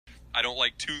I don't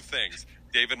like two things: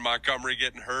 David Montgomery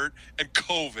getting hurt and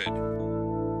COVID.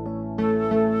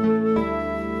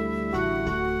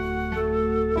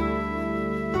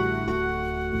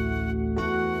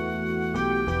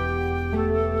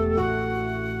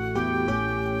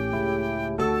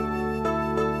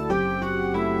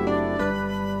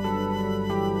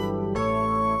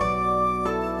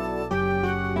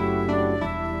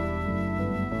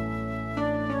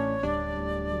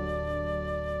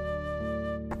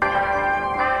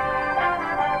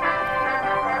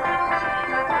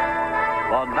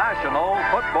 National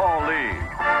Football League.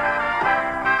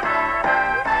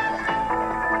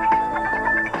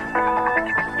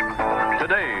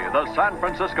 Today, the San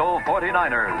Francisco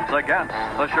 49ers against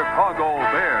the Chicago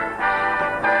Bears.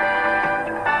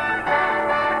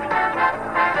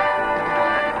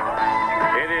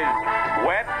 It is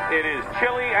wet, it is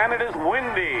chilly, and it is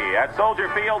windy at Soldier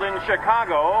Field in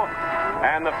Chicago.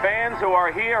 And the fans who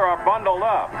are here are bundled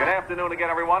up. Good afternoon again,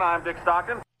 everyone. I'm Dick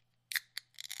Stockton.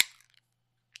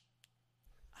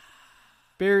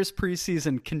 Bears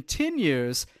preseason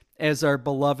continues as our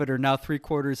beloved are now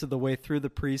 3/4 of the way through the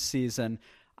preseason.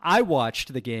 I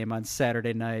watched the game on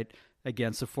Saturday night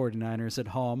against the 49ers at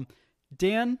home.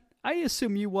 Dan, I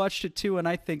assume you watched it too, and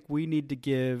I think we need to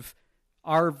give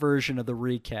our version of the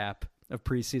recap of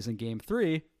preseason game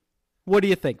 3. What do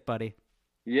you think, buddy?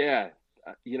 Yeah,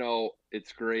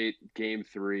 it's great. Game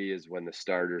 3 is when the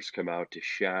starters come out to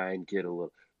shine,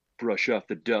 brush off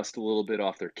the dust a little bit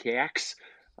off their cacks.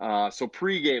 So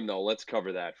pregame, though, let's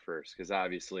cover that first, because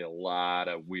obviously a lot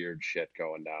of weird shit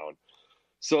going down.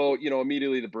 So,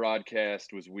 immediately the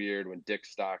broadcast was weird when Dick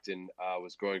Stockton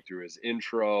was going through his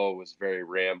intro. It was very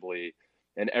rambly.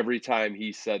 And every time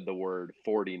he said the word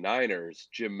 49ers,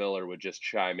 Jim Miller would just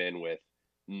chime in with,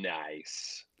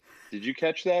 nice. Did you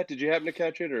catch that? Did you happen to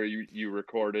catch it, or you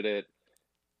recorded it?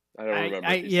 I don't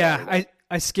remember.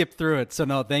 I skipped through it, so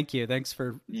no, thank you. Thanks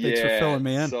for filling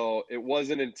me in. So it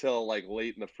wasn't until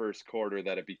late in the first quarter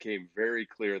that it became very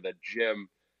clear that Jim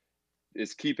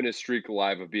is keeping his streak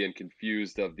alive of being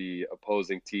confused of the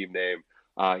opposing team name.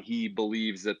 He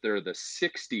believes that they're the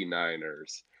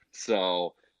 69ers.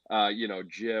 So,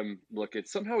 Jim,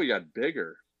 somehow he got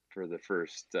bigger for the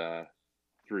first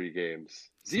 3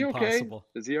 games. Is he okay? Impossible.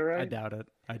 Is he all right? I doubt it.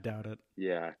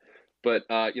 Yeah. But,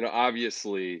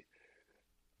 obviously,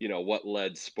 what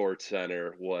led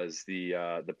SportsCenter was the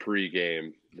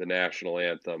pregame, the national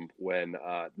anthem, when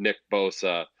Nick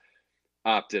Bosa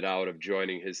opted out of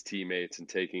joining his teammates and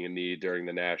taking a knee during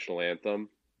the national anthem.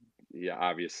 Yeah,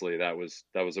 obviously that was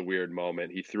a weird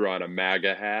moment. He threw on a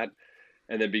MAGA hat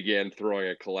and then began throwing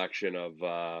a collection of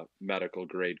medical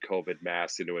grade COVID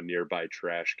masks into a nearby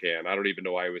trash can. I don't even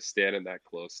know why he was standing that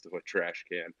close to a trash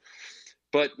can.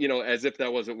 But, as if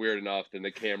that wasn't weird enough, then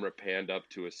the camera panned up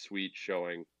to a suite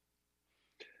showing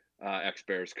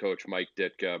ex-Bears coach Mike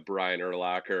Ditka, Brian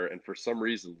Urlacher, and for some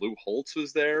reason Lou Holtz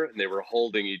was there, and they were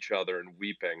holding each other and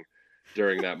weeping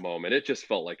during that moment. It just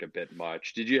felt like a bit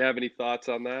much. Did you have any thoughts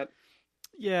on that?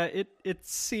 Yeah, it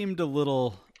seemed a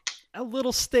little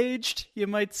staged, you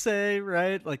might say,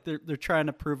 right? Like they're trying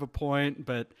to prove a point,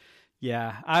 but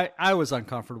yeah, I was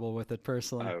uncomfortable with it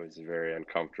personally. I was very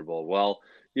uncomfortable. Well,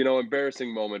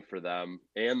 embarrassing moment for them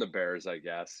and the Bears, I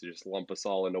guess. You just lump us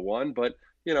all into one, but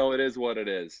it is what it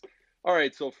is. All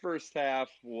right, so first half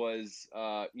was,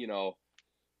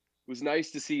 was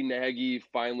nice to see Nagy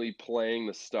finally playing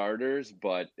the starters,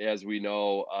 but as we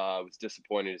know, it was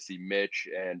disappointing to see Mitch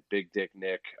and Big Dick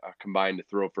Nick combined to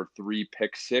throw for 3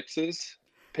 pick sixes.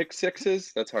 Pick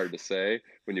sixes? That's hard to say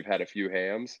when you've had a few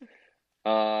hams.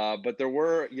 But there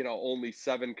were, only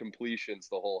 7 completions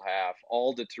the whole half,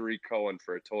 all to Tariq Cohen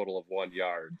for a total of 1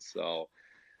 yard. So,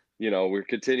 we're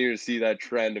continuing to see that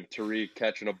trend of Tariq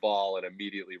catching a ball and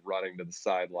immediately running to the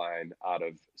sideline out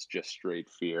of just straight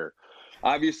fear.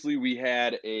 Obviously, we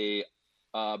had a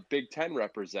Big Ten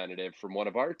representative from one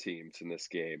of our teams in this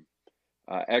game,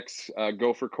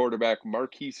 ex-Gopher quarterback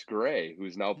Marquise Gray,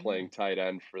 who's now playing tight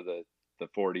end for the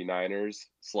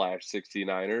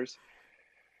 49ers/69ers.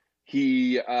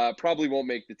 He probably won't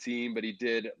make the team, but he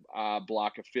did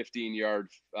block a 15-yard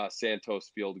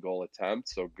Santos field goal attempt,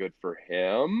 so good for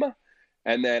him.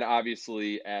 And then,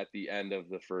 obviously, at the end of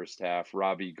the first half,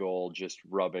 Robbie Gould just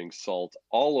rubbing salt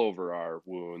all over our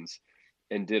wounds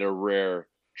and did a rare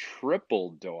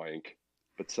triple doink,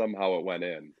 but somehow it went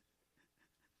in.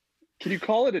 Can you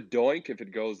call it a doink if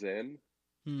it goes in?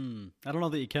 I don't know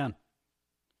that you can.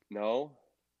 No?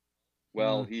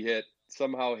 Well, he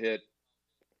somehow hit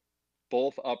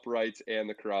both uprights and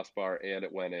the crossbar, and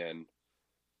it went in.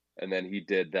 And then he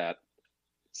did that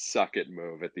suck it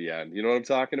move at the end. You know what I'm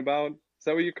talking about? Is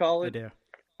that what you call it? I do.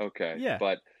 Okay. Yeah.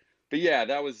 But But yeah,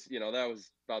 that was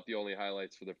about the only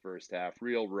highlights for the first half.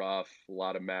 Real rough, a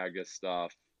lot of MAGA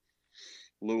stuff.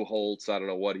 Lou Holtz, I don't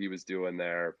know what he was doing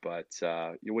there, but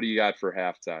what do you got for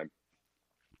halftime?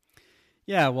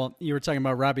 Yeah, well, you were talking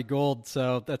about Robbie Gould,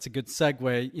 so that's a good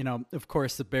segue. Of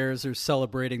course, the Bears are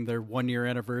celebrating their 1-year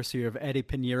anniversary of Eddie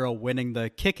Pinheiro winning the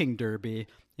kicking derby,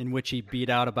 in which he beat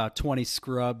out about 20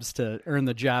 scrubs to earn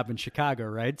the job in Chicago,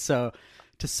 right? So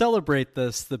to celebrate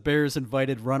this, the Bears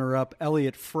invited runner-up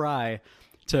Elliott Fry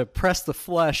to press the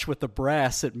flesh with the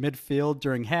brass at midfield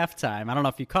during halftime. I don't know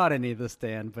if you caught any of this,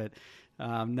 Dan, but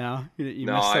no, you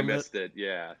no, missed some I of missed it.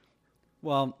 Yeah.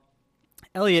 Well,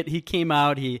 Elliott, he came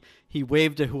out, he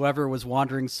waved to whoever was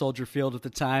wandering Soldier Field at the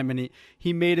time, and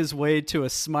he made his way to a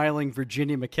smiling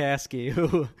Virginia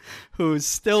McCaskey, who's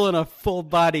still in a full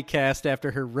body cast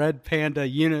after her Red Panda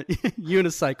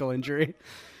unicycle injury.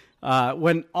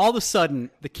 When all of a sudden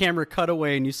the camera cut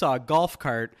away and you saw a golf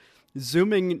cart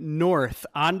zooming north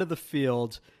onto the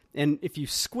field, and if you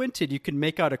squinted, you could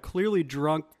make out a clearly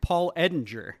drunk Paul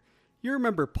Edinger. You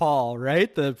remember Paul,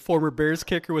 right? The former Bears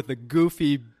kicker with the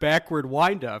goofy backward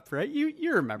windup, right? You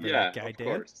remember that guy, Dan?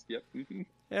 Yeah, of course. Yep.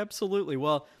 Absolutely.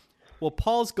 Well,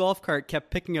 Paul's golf cart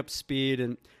kept picking up speed,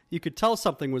 and you could tell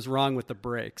something was wrong with the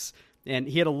brakes. And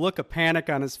he had a look of panic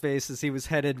on his face as he was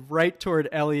headed right toward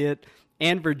Elliott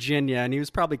and Virginia, and he was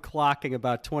probably clocking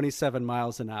about 27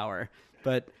 miles an hour.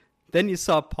 But then you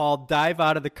saw Paul dive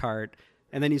out of the cart,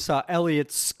 and then you saw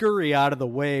Elliott scurry out of the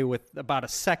way with about a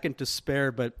second to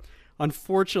spare, but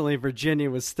unfortunately, Virginia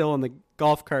was still in the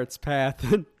golf cart's path.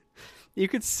 You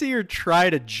could see her try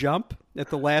to jump at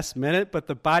the last minute, but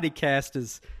the body cast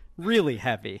is really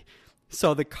heavy.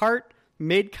 So the cart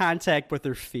made contact with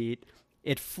her feet.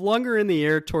 It flung her in the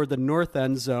air toward the north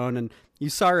end zone, and you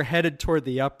saw her headed toward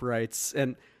the uprights.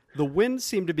 And the wind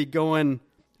seemed to be going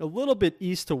a little bit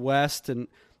east to west, and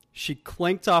she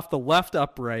clinked off the left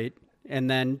upright, and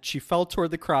then she fell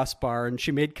toward the crossbar, and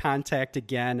she made contact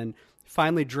again, and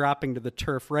finally dropping to the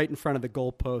turf right in front of the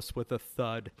goalpost with a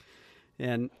thud.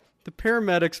 And the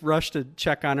paramedics rushed to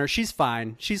check on her. She's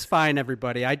fine. She's fine,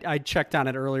 everybody. I checked on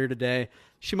it earlier today.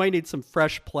 She might need some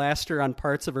fresh plaster on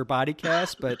parts of her body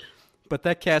cast, but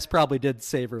that cast probably did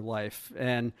save her life.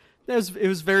 And it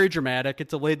was very dramatic. It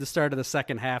delayed the start of the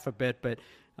second half a bit, but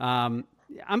I'm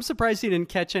surprised you didn't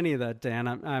catch any of that,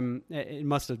 Dan. It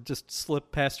must have just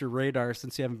slipped past your radar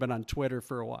since you haven't been on Twitter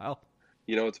for a while.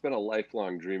 It's been a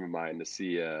lifelong dream of mine to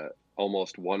see a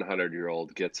almost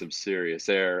 100-year-old get some serious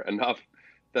air, enough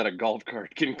that a golf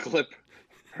cart can clip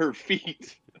her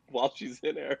feet while she's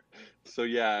in air. So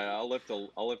yeah, I'll have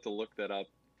to look that up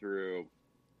through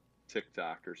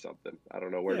TikTok or something. I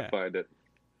don't know where to find it.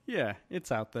 Yeah,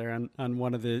 it's out there on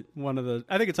one of the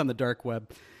I think it's on the dark web.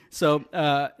 So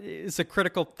it's a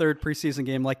critical third preseason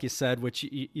game, like you said, which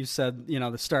you said,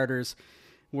 the starters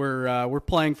were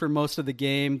playing for most of the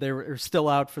game. They were still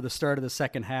out for the start of the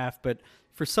second half, but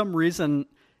for some reason,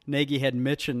 Nagy had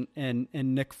Mitch and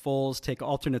Nick Foles take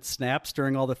alternate snaps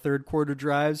during all the third quarter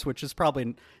drives, which is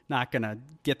probably not going to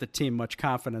get the team much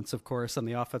confidence, of course, on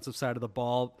the offensive side of the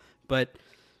ball. But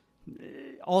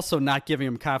also not giving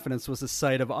him confidence was the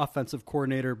sight of offensive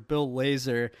coordinator Bill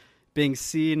Lazor being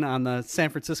seen on the San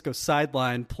Francisco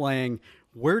sideline playing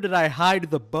 "Where Did I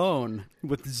Hide the Bone"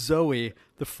 with Zoe,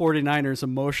 the 49ers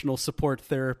emotional support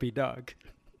therapy dog.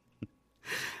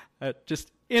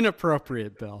 Just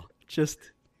inappropriate, Bill. Just,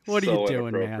 what are you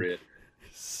doing, man?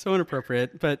 So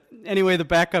inappropriate. But anyway, the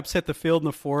backups hit the field in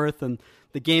the fourth, and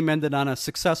the game ended on a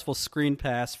successful screen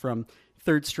pass from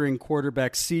third-string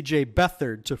quarterback C.J.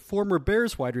 Beathard to former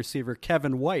Bears wide receiver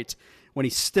Kevin White when he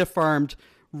stiff-armed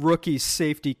rookie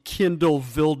safety Kindle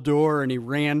Vildor, and he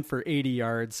ran for 80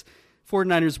 yards.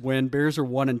 49ers win. Bears are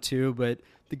 1-2, but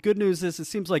the good news is it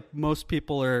seems like most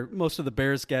of the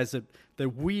Bears guys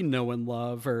that we know and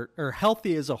love are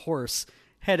healthy as a horse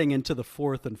heading into the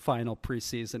fourth and final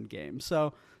preseason game.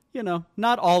 So,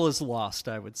 not all is lost,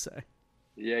 I would say.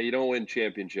 Yeah, you don't win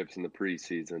championships in the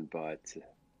preseason, but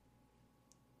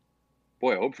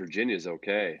boy, I hope Virginia's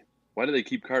okay. Why do they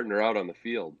keep carting her out on the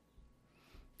field?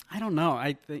 I don't know.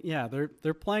 I think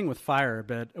they're playing with fire a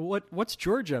bit. What's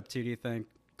Georgia up to, do you think?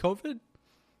 COVID?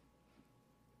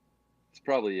 It's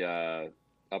probably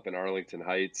up in Arlington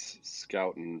Heights,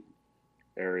 scouting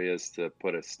areas to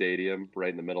put a stadium right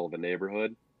in the middle of a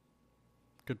neighborhood.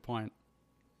 Good point.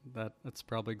 That's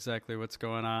probably exactly what's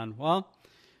going on. Well,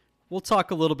 we'll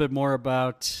talk a little bit more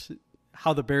about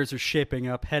how the Bears are shaping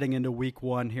up heading into week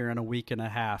one here in a week and a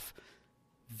half.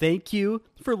 Thank you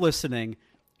for listening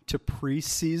to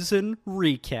Preseason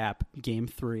Recap Game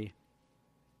 3.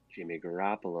 Jimmy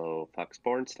Garoppolo, Fox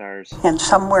Porn Stars. And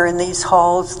somewhere in these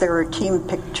halls there are team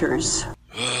pictures.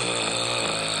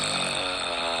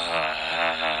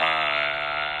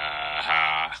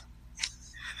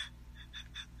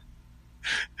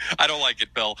 like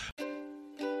it, Bill.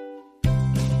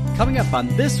 Coming up on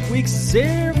this week's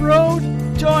Zero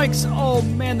Doinks. Oh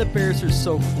man, the Bears are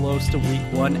so close to week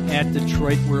 1 at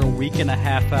Detroit. We're a week and a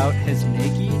half out. Has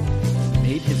Nagy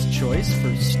made his choice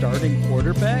for starting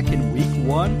quarterback in week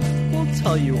 1? We'll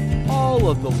tell you all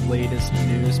of the latest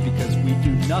news because we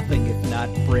do nothing if not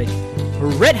break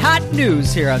red hot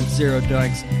news here on Zero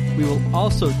Doinks. We will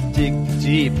also dig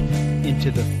deep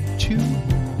into the 2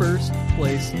 first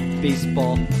place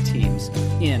baseball teams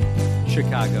in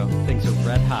Chicago. Things are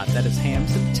red hot. That is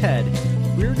Hams and Ted.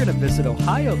 We're going to visit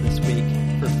Ohio this week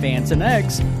for Fans and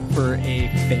Eggs for a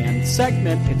fan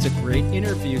segment. It's a great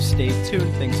interview. Stay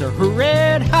tuned. Things are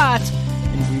red hot.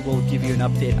 And we will give you an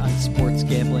update on sports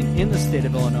gambling in the state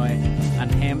of Illinois on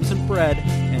Hams and Bread.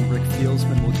 And Rick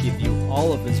Fieldsman will give you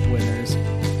all of his winners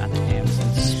on hams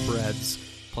and spreads,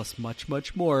 plus much,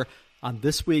 much more on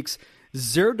this week's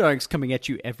Zero Doinks, coming at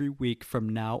you every week from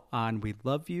now on. We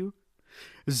love you.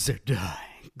 Zero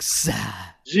Doinks.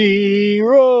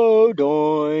 Zero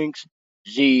Doinks.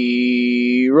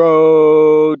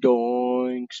 Zero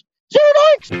Doinks.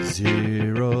 Zero Doinks.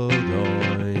 Zero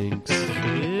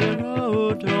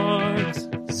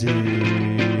Doinks. Zero Doinks.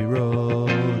 Zero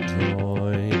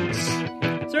Doinks.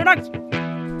 Zero Doinks.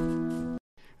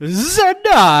 Zero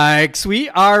Doinks. We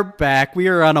are back. We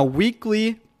are on a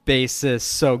weekly basis,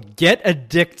 so get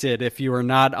addicted if you are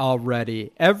not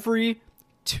already. Every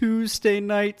Tuesday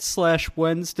night /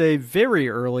 Wednesday, very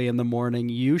early in the morning,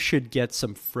 you should get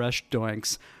some fresh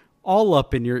doinks all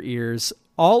up in your ears,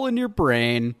 all in your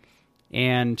brain,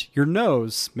 and your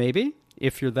nose, maybe,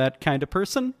 if you're that kind of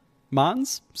person.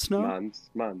 Mons? Snow?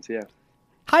 Mons, yeah.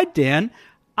 Hi, Dan.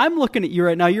 I'm looking at you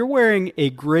right now. You're wearing a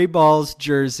Gray Balls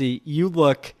jersey. You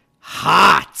look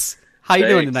hot. How you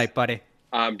doing tonight, buddy?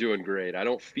 I'm doing great. I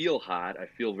don't feel hot. I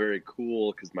feel very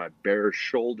cool because my bears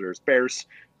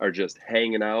are just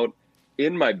hanging out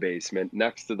in my basement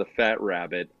next to the Fat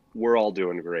Rabbit. We're all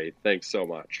doing great. Thanks so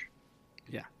much.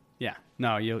 Yeah.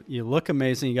 No, you look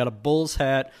amazing. You got a Bulls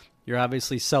hat. You're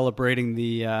obviously celebrating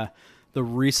the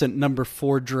recent number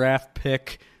 4 draft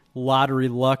pick lottery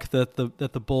luck that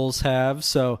the Bulls have.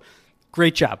 So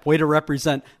great job. Way to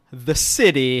represent the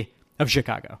city of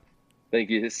Chicago. Thank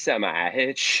you so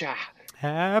much.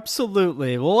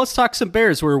 Absolutely. Well, let's talk some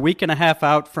Bears. We're a week and a half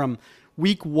out from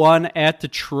week 1 at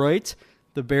Detroit.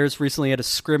 The Bears recently had a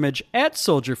scrimmage at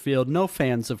Soldier Field. No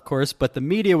fans, of course, but the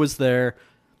media was there.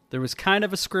 There was kind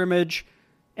of a scrimmage.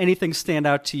 Anything stand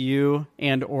out to you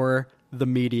and or the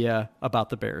media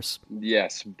about the Bears?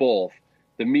 Yes, both.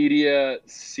 The media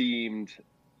seemed,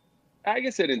 I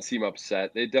guess they didn't seem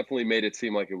upset. They definitely made it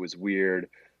seem like it was weird.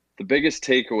 The biggest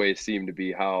takeaway seemed to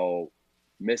be how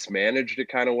mismanaged it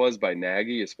kind of was by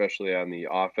Nagy, especially on the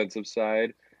offensive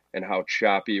side, and how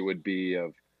choppy it would be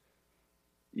of,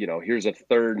 here's a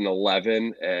 3rd and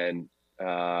 11. And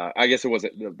I guess it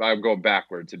wasn't, I'm going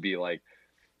backwards. It'd be like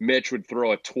Mitch would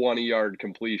throw a 20-yard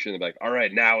completion and be like, all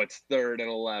right, now it's 3rd and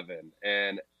 11.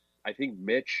 And I think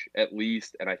Mitch at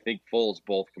least, and I think Foles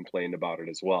both complained about it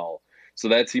as well. So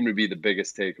that seemed to be the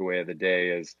biggest takeaway of the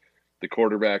day is the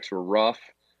quarterbacks were rough.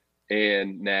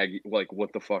 And Nagy, like,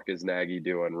 what the fuck is Nagy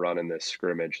doing running this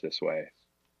scrimmage this way?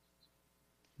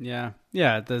 Yeah.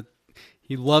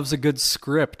 He loves a good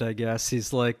script, I guess.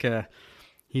 He's like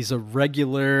he's a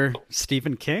regular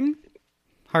Stephen King?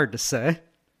 Hard to say.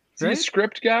 Is he a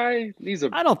script guy?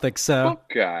 I don't think so. Book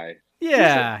guy.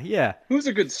 Yeah. Who's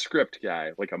a good script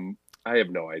guy? I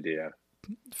have no idea.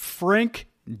 Frank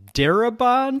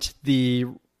Darabont, he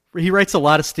writes a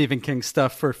lot of Stephen King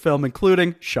stuff for film,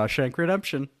 including Shawshank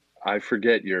Redemption. I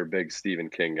forget you're a big Stephen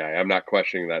King guy. I'm not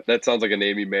questioning that. That sounds like a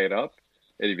name you made up.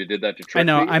 And if you did that to trick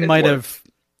me, I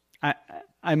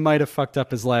might have fucked up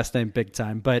his last name big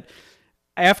time. But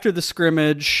after the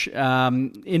scrimmage,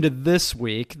 into this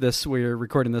week, we're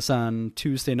recording this on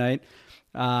Tuesday night,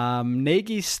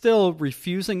 Nagy's still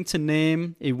refusing to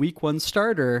name a week 1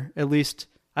 starter, at least,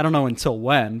 I don't know until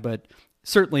when, but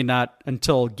certainly not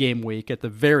until game week at the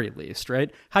very least, right?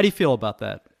 How do you feel about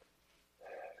that?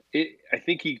 I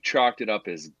think he chalked it up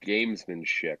as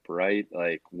gamesmanship, right?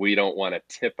 Like, we don't want to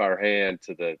tip our hand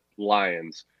to the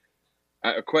Lions.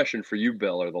 A question for you,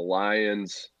 Bill. Are the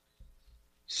Lions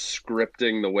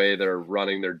scripting the way they're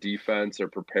running their defense or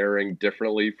preparing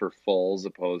differently for Foles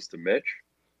opposed to Mitch?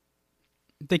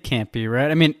 They can't be, right?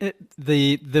 I mean,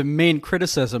 the main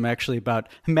criticism actually about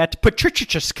Matt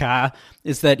Patricia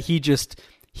is that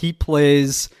he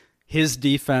plays his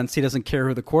defense. He doesn't care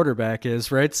who the quarterback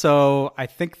is, right? So I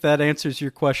think that answers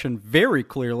your question very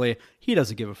clearly. He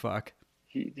doesn't give a fuck.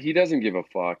 He doesn't give a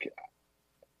fuck.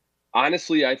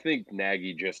 Honestly, I think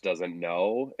Nagy just doesn't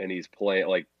know, and he's playing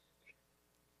like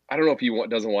I don't know if he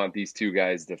doesn't want these two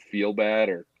guys to feel bad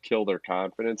or kill their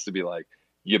confidence, to be like,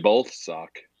 you both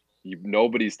suck.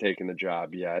 Nobody's taken the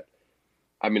job yet.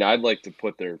 I mean, I'd like to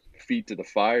put their feet to the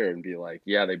fire and be like,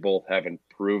 yeah, they both haven't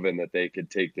proven that they could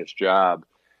take this job.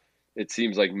 It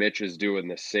seems like Mitch is doing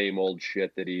the same old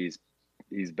shit that he's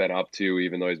been up to,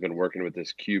 even though he's been working with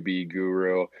this QB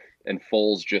guru. And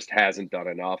Foles just hasn't done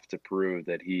enough to prove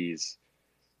that he's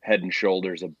head and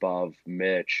shoulders above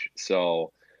Mitch.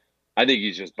 So I think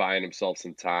he's just buying himself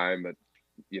some time, but,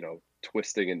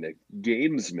 twisting into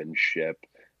gamesmanship.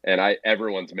 And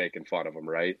everyone's making fun of him,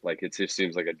 right? Like, it just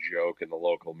seems like a joke in the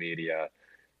local media.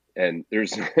 And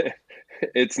there's,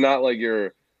 it's not like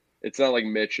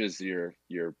Mitch is the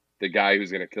guy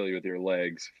who's going to kill you with your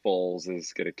legs. Foles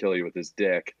is going to kill you with his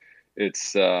dick.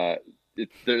 It's the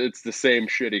same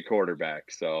shitty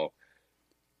quarterback. So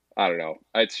I don't know.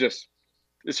 It's just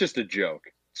a joke.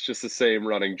 It's just the same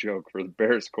running joke for the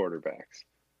Bears quarterbacks.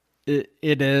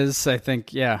 It is. I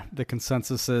think, yeah, the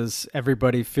consensus is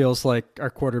everybody feels like our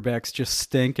quarterbacks just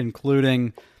stink,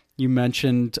 including, you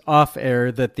mentioned off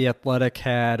air that The Athletic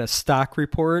had a stock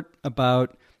report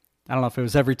about, I don't know if it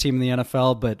was every team in the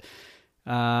NFL, but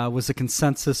was the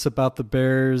consensus about the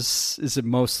Bears, is it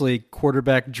mostly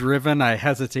quarterback driven? I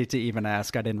hesitate to even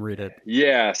ask. I didn't read it.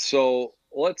 Yeah, so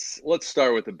let's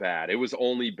start with the bad. It was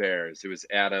only Bears. It was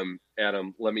Adam,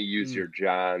 let me use your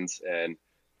Johns, and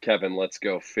Kevin, let's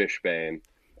go Fishbane.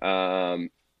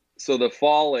 So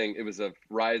it was a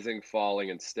rising, falling,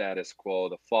 and status quo.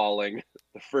 The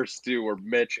first two were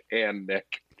Mitch and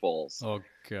Nick Foles. Oh,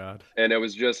 God. And it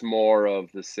was just more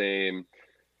of the same,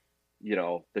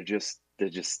 they're just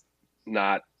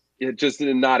not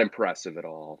impressive at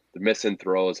all. The missing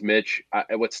throws. Mitch,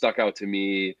 what stuck out to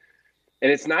me,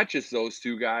 and it's not just those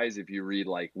two guys. If you read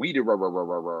like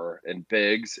and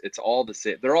Biggs, it's all the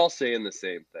same. They're all saying the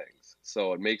same things.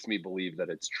 So it makes me believe that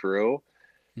it's true,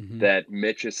 that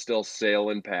Mitch is still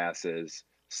sailing passes,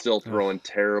 still throwing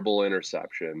terrible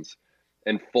interceptions,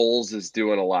 and Foles is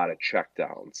doing a lot of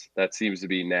checkdowns. That seems to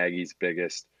be Nagy's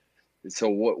biggest. So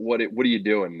what are you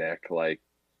doing, Nick? Like,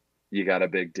 you got a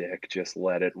big dick, just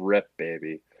let it rip,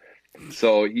 baby.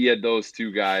 So he had those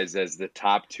two guys as the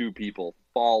top two people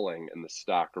falling in the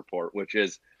stock report, which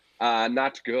is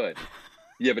not good.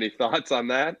 You have any thoughts on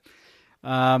that?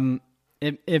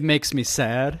 It makes me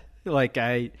sad. Like,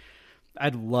 I'd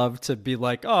love to be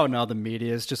like, oh no, the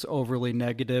media is just overly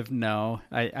negative. No,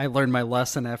 I learned my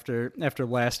lesson after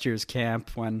last year's camp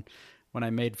when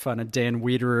I made fun of Dan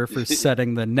Wiederer for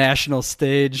setting the national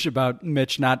stage about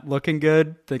Mitch not looking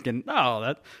good, thinking,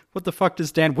 oh, what the fuck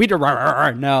does Dan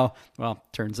Wiederer know? Well,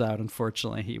 turns out,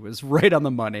 unfortunately, he was right on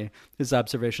the money. His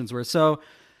observations were. So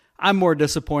I'm more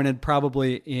disappointed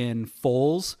probably in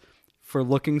Foles for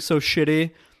looking so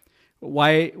shitty.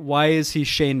 Why is he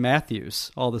Shane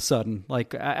Matthews all of a sudden?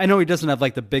 Like, I know he doesn't have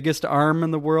like the biggest arm in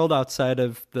the world outside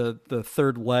of the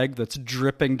third leg that's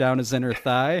dripping down his inner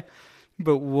thigh,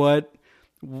 but well,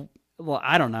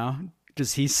 I don't know.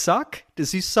 Does he suck?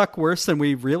 Does he suck worse than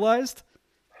we realized?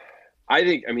 I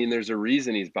think, there's a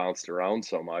reason he's bounced around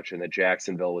so much, and that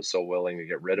Jacksonville was so willing to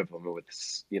get rid of him with,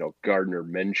 Gardner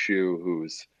Minshew,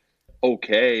 who's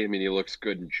okay. He looks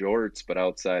good in jorts, but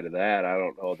outside of that, I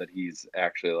don't know that he's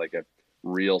actually like a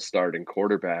real starting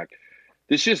quarterback.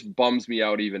 This just bums me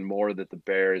out even more that the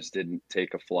Bears didn't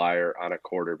take a flyer on a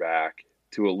quarterback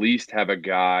to at least have a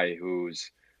guy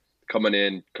who's coming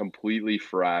in completely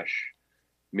fresh,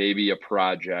 maybe a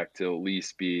project to at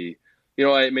least be,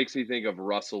 it makes me think of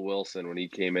Russell Wilson when he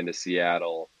came into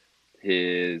Seattle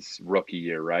his rookie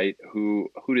year, right? Who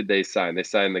did they sign? They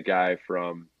signed the guy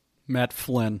from Matt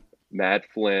Flynn,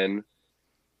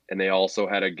 and they also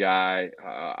had a guy,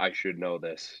 I should know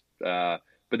this, but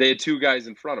they had two guys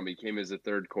in front of him. He came as a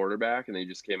third quarterback, and they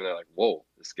just came in there like, whoa,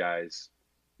 there's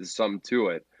something to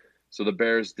it. So the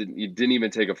Bears didn't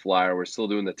even take a flyer. We're still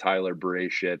doing the Tyler Bray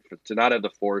shit. To not have the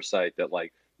foresight that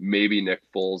like maybe Nick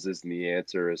Foles isn't the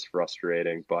answer is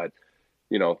frustrating. But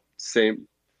same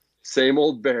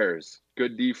old Bears.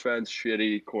 Good defense,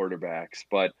 shitty quarterbacks.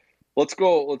 But let's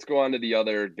go on to the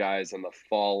other guys on the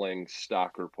falling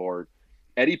stock report.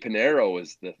 Eddie Pinheiro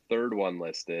is the third one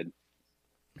listed.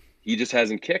 He just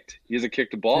hasn't kicked. He hasn't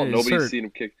kicked a ball. Yeah, Nobody's seen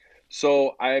him kick.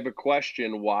 So I have a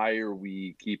question. Why are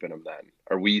we keeping him then?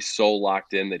 Are we so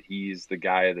locked in that he's the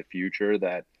guy of the future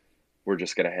that we're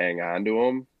just going to hang on to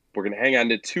him? We're going to hang on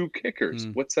to two kickers.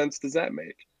 What sense does that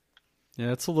make?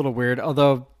 Yeah, it's a little weird.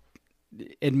 Although,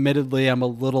 admittedly, I'm a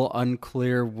little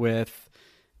unclear with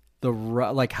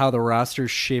how the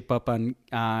rosters shape up on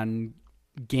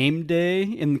game day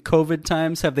in COVID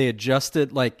times. Have they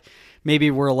adjusted? Like,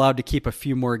 maybe we're allowed to keep a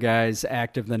few more guys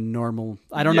active than normal.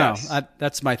 I don't know.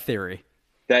 That's my theory.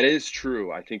 That is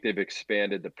true. I think they've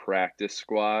expanded the practice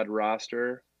squad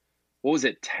roster. What was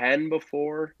it, 10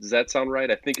 before? Does that sound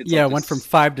right? I think it's it went from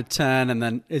 5 to 10, and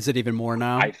then is it even more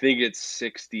now? I think it's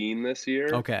 16 this year.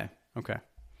 Okay.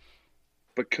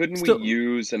 But couldn't we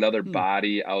use another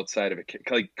body outside of a kick?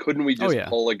 Like, couldn't we just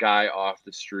pull a guy off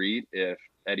the street if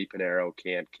Eddie Pinheiro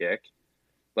can't kick?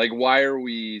 Like, why are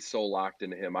we so locked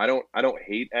into him? I don't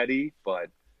hate Eddie, but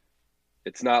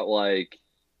it's not like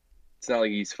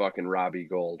he's fucking Robbie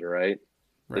Gould, right?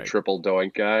 The triple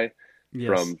doink guy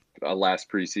from a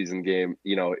last preseason game.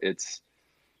 You know,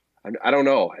 I don't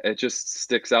know. It just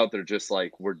sticks out there. Just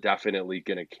like, we're definitely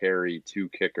going to carry 2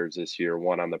 kickers this year,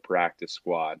 one on the practice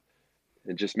squad.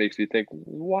 It just makes me think,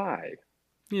 why?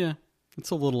 Yeah,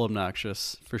 it's a little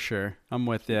obnoxious for sure. I'm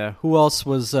with you. Who else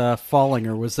was falling,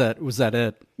 or was that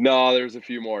it? No, there's a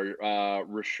few more.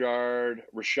 Rashad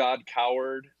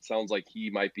Coward sounds like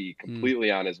he might be completely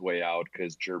on his way out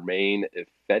because Jermaine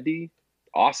Ifedi,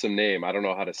 awesome name. I don't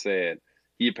know how to say it.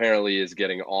 He apparently is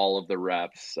getting all of the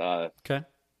reps. Okay.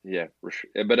 Yeah,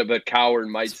 but Coward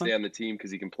might stay on the team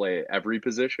because he can play every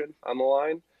position on the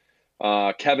line.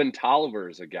 Kevin Tolliver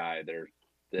is a guy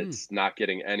that's not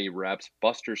getting any reps.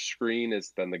 Buster Screen has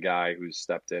been the guy who's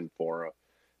stepped in for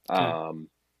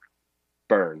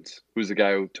Burns, who's the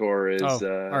guy who tore his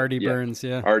Artie Burns,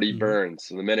 Artie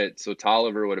Burns. So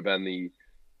Tolliver would have been the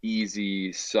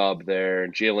easy sub there,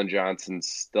 and Jalen Johnson's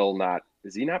still not.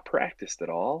 Is he not practiced at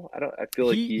all? I feel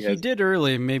like he did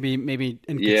early, maybe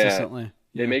inconsistently.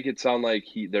 They make it sound like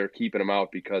they're keeping him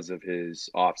out because of his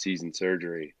off-season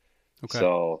surgery. Okay.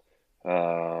 So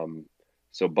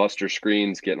Buster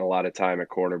Screen's getting a lot of time at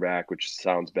cornerback, which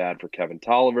sounds bad for Kevin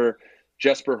Tolliver.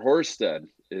 Jesper Horsted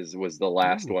was the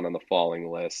last one on the falling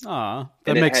list. Aw,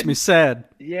 that makes me sad.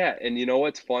 Yeah, and you know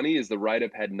what's funny is the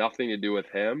write-up had nothing to do with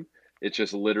him. It's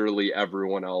just literally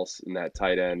everyone else in that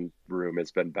tight end room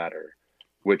has been better,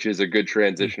 which is a good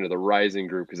transition to the rising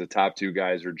group because the top 2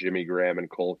 guys are Jimmy Graham and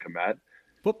Cole Kmet.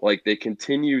 Like, they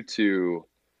continue to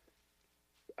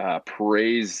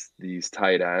praise these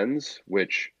tight ends,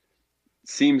 which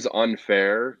seems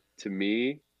unfair to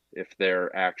me if they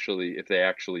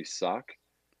actually suck,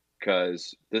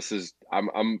 because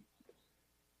I'm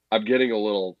getting a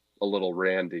little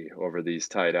randy over these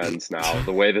tight ends now,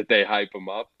 the way that they hype them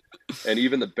up, and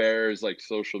even the Bears like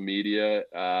social media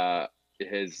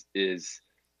is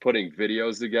putting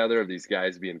videos together of these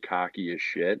guys being cocky as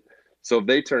shit. So if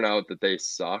they turn out that they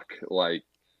suck, like,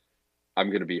 I'm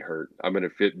going to be hurt. I'm going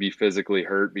to be physically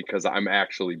hurt because I'm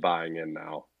actually buying in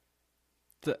now.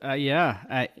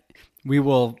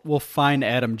 We'll find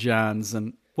Adam Johns.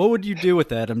 And what would you do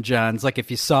with Adam Johns? Like,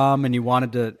 if you saw him and you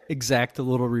wanted to exact a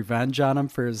little revenge on him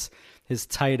for his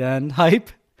tight end hype,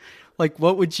 like,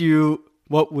 what would you do?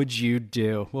 What would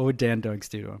Dan Doinks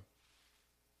do to him?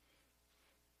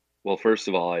 Well, first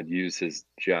of all, I'd use his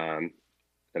John,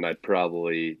 and I'd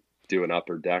probably do an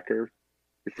upper decker.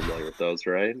 You're familiar with those,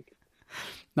 right?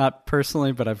 Not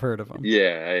personally, but I've heard of them.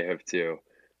 Yeah, I have too.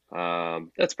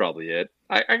 That's probably it.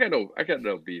 I got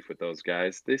no beef with those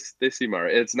guys. They seem all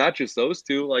right. It's not just those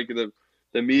two. Like,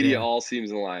 the media all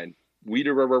seems in line.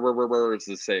 Weider is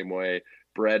the same way.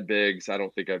 Brad Biggs, I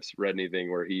don't think I've read anything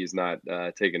where he's not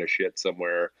taking a shit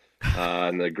somewhere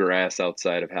on the grass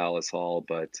outside of Hallis Hall,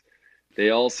 but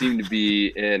they all seem to be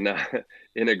in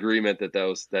agreement that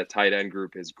that tight end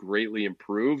group has greatly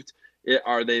improved.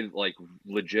 Are they like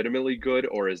legitimately good,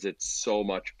 or is it so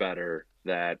much better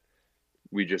that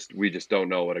we just don't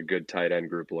know what a good tight end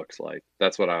group looks like?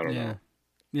 That's what I don't know.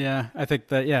 Yeah, I think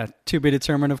that to be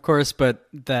determined, of course, but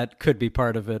that could be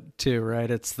part of it too,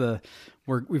 right? It's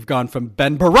we've gone from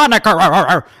Ben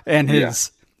Baranek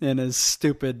and his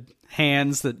stupid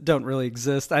hands that don't really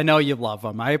exist. I know you love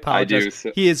him. I apologize.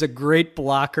 He is a great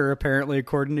blocker, apparently,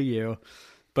 according to you,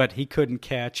 but he couldn't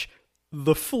catch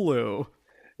the flu.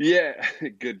 Yeah,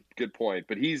 good point.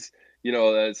 But he's,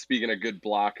 speaking of good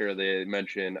blocker, they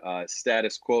mentioned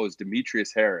status quo's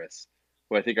Demetrius Harris,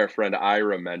 who I think our friend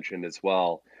Ira mentioned as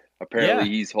well. Apparently,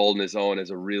 he's holding his own as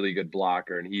a really good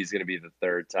blocker, and he's going to be the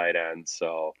third tight end.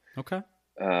 So, okay.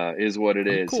 Is what it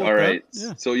is. Cool, all right.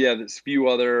 Yeah. So, there's a few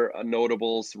other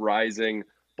notables rising.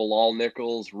 Bilal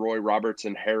Nichols, Roy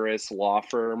Robertson Harris law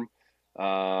firm.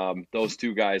 Those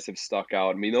two guys have stuck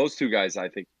out. I mean, those two guys, I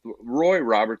think Roy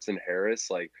Robertson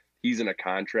Harris, like, he's in a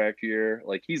contract year,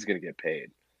 like, he's going to get paid.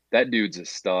 That dude's a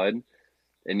stud,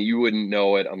 and you wouldn't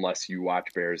know it unless you watch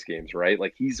Bears games, right?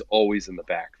 Like, he's always in the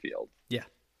backfield. Yeah,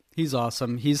 he's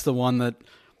awesome. He's the one that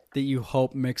you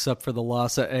hope makes up for the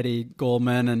loss of Eddie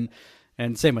Goldman,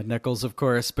 and same with Nichols, of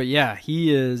course. But yeah,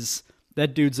 he is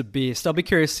That dude's a beast. I'll be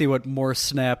curious to see what more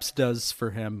snaps does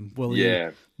for him. Will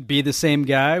Yeah. he be the same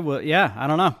guy? Well, yeah, I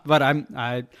don't know, but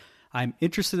I'm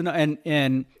interested in,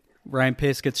 and Ryan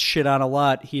Pace gets shit on a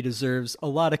lot. He deserves a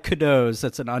lot of kudos.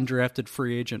 That's an undrafted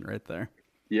free agent right there.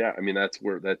 Yeah, I mean that's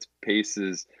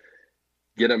Pace's.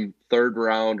 Get him third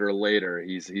round or later,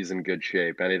 he's in good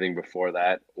shape. Anything before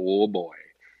that, oh boy.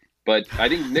 But I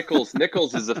think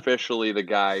Nichols is officially the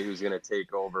guy who's going to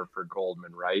take over for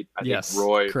Goldman, right? I Yes,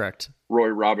 think correct. Roy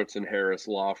Robertson Harris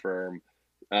law firm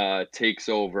takes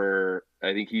over.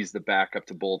 I think he's the backup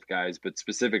to both guys, but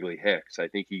specifically Hicks. I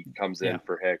think he comes in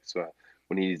for Hicks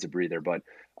when he needs a breather. But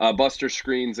Buster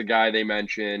Screen's a guy they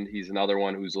mentioned. He's another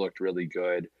one who's looked really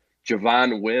good.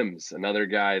 Javon Wims, another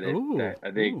guy that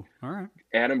I think all right.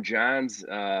 Adam Johns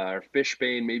or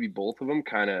Fishbane, maybe both of them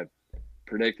kind of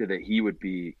predicted that he would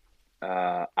be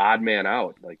odd man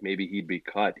out. Like maybe he'd be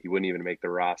cut. He wouldn't even make the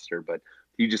roster, but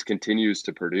he just continues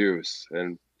to produce.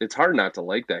 And it's hard not to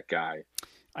like that guy.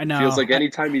 I know. It feels like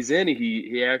anytime he's in,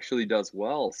 he actually does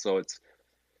well. So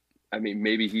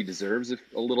maybe he deserves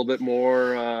a little bit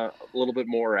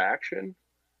more action.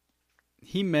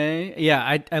 He may.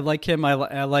 Yeah, I like him.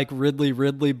 I like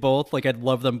Ridley both. Like, I'd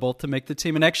love them both to make the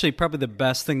team. And actually, probably the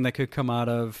best thing that could come out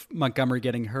of Montgomery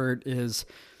getting hurt is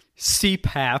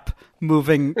CPAP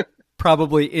moving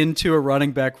probably into a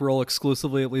running back role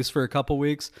exclusively, at least for a couple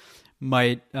weeks.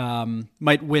 Might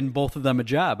win both of them a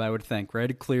job, I would think, right?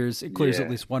 It clears at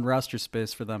least one roster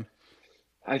space for them.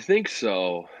 I think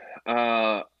so.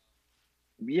 What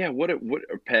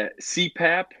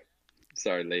CPAP?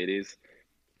 Sorry, ladies.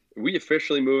 Are we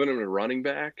officially moving him to running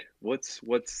back? What's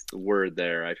the word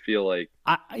there? I feel like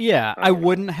I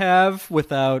wouldn't have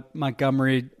without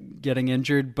Montgomery getting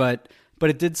injured, but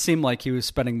it did seem like he was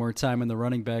spending more time in the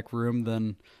running back room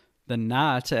than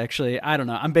not. Actually, I don't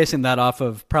know. I'm basing that off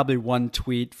of probably one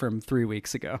tweet from 3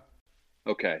 weeks ago.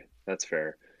 Okay, that's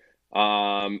fair.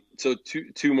 So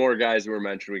two more guys who were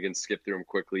mentioned. We can skip through them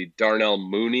quickly. Darnell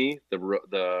Mooney,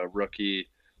 the rookie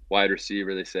wide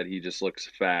receiver. They said he just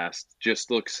looks fast, just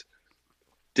looks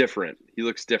different. He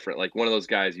looks different. Like one of those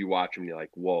guys you watch him, you're like,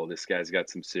 whoa, this guy's got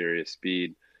some serious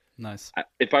speed. Nice.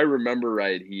 If I remember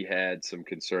right, he had some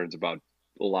concerns about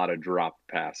a lot of dropped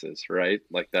passes, right?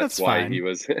 Like that's why fine. he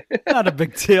was not a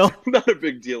big deal. Not a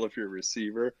big deal if you're a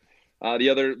receiver.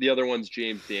 The other one's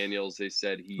James Daniels. They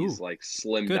said he's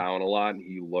slimmed down a lot and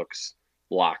he looks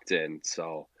locked in.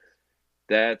 So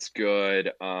that's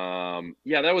good.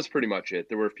 That was pretty much it.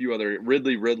 There were a few other.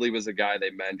 Ridley was a guy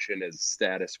they mentioned as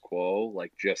status quo,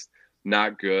 like just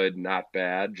not good, not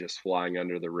bad, just flying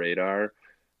under the radar.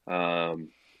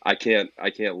 I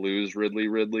can't lose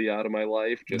Ridley out of my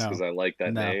life just because I like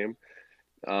that name.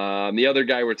 The other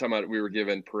guy we're talking about, we were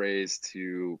giving praise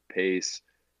to Pace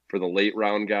for the late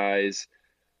round guys.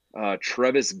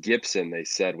 Trevis Gibson, they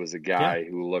said, was a guy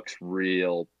who looks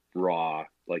real raw.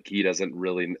 Like he doesn't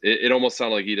really. It almost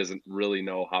sounded like he doesn't really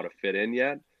know how to fit in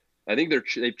yet. I think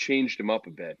they've changed him up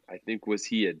a bit. I think was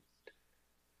he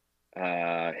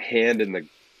a hand in the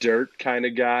dirt kind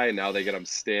of guy. Now they got him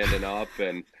standing up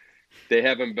and. They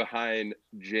have him behind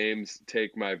James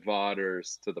Take My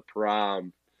Vaughters to the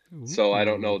prom. So I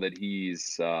don't know that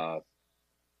he's I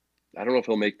don't know if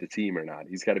he'll make the team or not.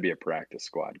 He's got to be a practice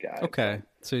squad guy. Okay.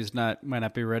 So might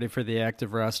not be ready for the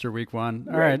active roster week 1.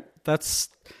 All right. That's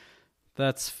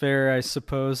fair, I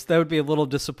suppose. That would be a little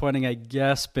disappointing, I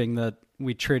guess, being that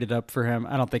we traded up for him.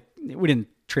 I don't think we didn't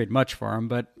trade much for him,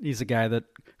 but he's a guy that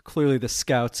clearly the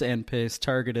scouts and Pace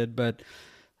targeted, but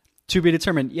to be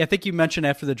determined. Yeah, I think you mentioned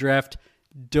after the draft,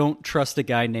 don't trust a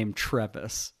guy named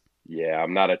Trevis. Yeah,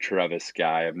 I'm not a Trevis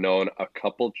guy. I've known a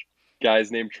couple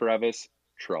guys named Trevis.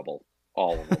 Trouble.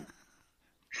 All of them.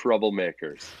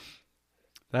 Troublemakers.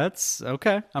 That's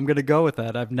okay. I'm going to go with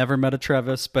that. I've never met a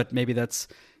Trevis, but maybe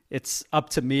it's up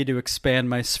to me to expand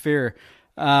my sphere.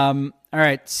 All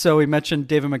right, so we mentioned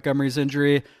David Montgomery's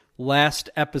injury. Last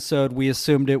episode, we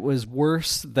assumed it was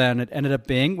worse than it ended up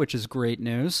being, which is great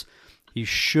news. He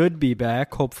should be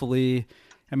back, hopefully.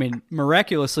 I mean,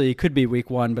 miraculously, he could be week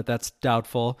 1, but that's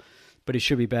doubtful. But he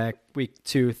should be back week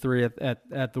 2, 3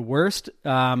 at the worst.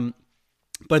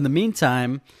 But in the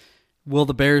meantime, will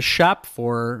the Bears shop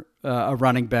for a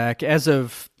running back? As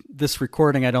of this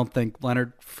recording, I don't think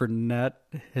Leonard Fournette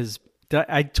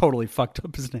I totally fucked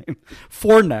up his name.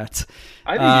 Fournette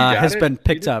has been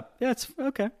picked up. Yeah, it's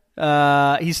okay.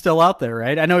 He's still out there,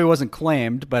 right? I know he wasn't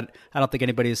claimed, but I don't think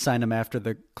anybody has signed him after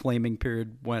the claiming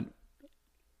period went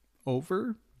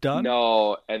done.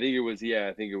 No, I think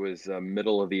it was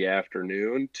middle of the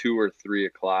afternoon. 2 or 3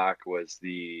 o'clock was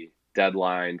the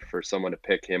deadline for someone to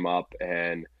pick him up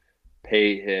and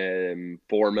pay him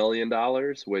 $4 million,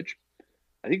 which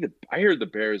I think I heard the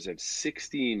Bears have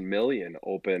 16 million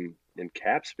open in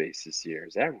cap space this year.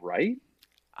 Is that right?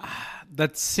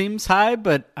 That seems high,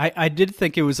 but I did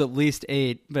think it was at least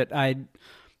 8. But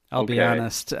I'll be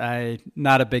honest, I'm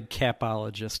not a big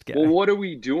capologist guy. Well, what are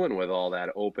we doing with all that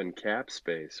open cap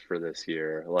space for this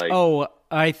year? Like,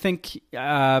 I think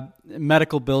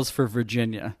medical bills for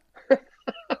Virginia.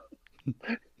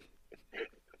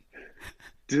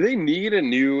 do they need a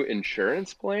new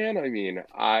insurance plan? I mean,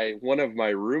 one of my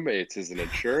roommates is an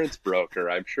insurance broker.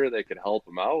 I'm sure they could help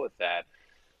him out with that.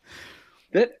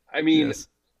 Yes.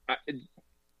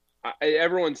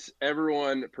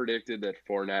 Everyone predicted that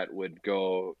Fournette would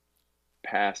go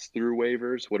pass through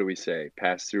waivers. What do we say?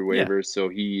 Pass through waivers.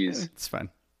 Yeah. So it's fine.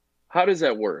 How does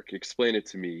that work? Explain it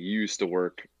to me. You used to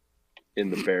work in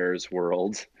the Bears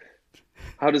world.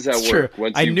 How does that work?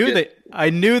 True. I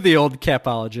knew the old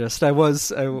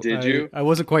capologist. Did you? I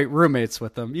wasn't quite roommates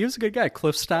with him. He was a good guy.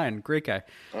 Cliff Stein, great guy.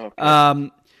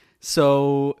 Okay.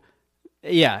 So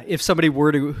yeah, if somebody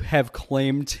were to have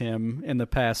claimed him in the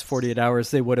past 48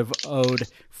 hours, they would have owed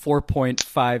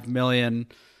 $4.5 million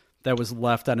that was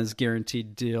left on his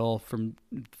guaranteed deal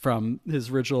from his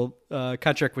original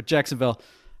contract with Jacksonville.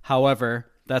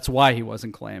 However, that's why he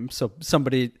wasn't claimed. So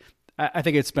I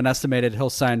think it's been estimated he'll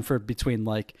sign for between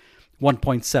like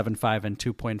 1.75 and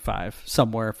 2.5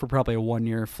 somewhere for probably a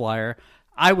 1-year flyer.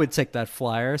 I would take that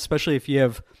flyer, especially if you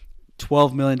have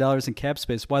 $12 million in cap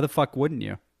space. Why the fuck wouldn't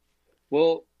you?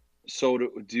 Well, so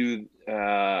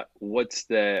what's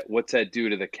that do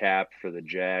to the cap for the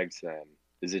Jags then?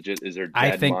 Is there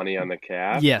dead money on the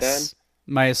cap? Yes.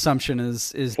 Then? My assumption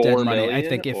is dead money. I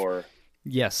think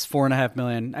yes, $4.5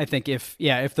 million. I think if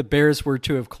the Bears were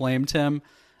to have claimed him,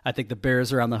 I think the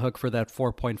Bears are on the hook for that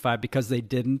 4.5 because they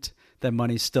didn't. That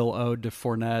money's still owed to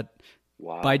Fournette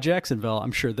by Jacksonville.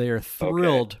 I'm sure they are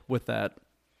thrilled with that.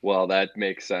 Well, that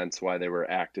makes sense why they were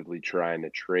actively trying to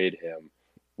trade him.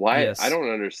 Why? Yes. I don't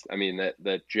understand. I mean,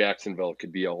 that Jacksonville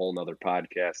could be a whole nother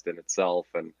podcast in itself,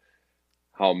 and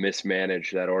how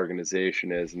mismanaged that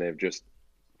organization is. And they've just,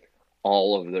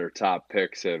 all of their top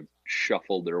picks have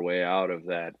shuffled their way out of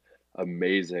that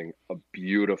amazing, a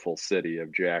beautiful city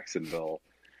of Jacksonville.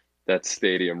 That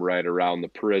stadium right around the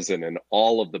prison and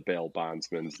all of the bail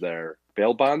bondsmen's there.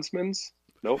 Bail bondsmen's?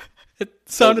 Nope. It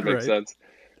sounded right. Makes sense.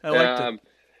 I liked it.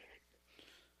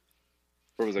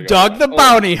 Where was I going? Doug the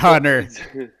Bounty Hunter.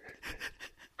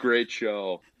 Great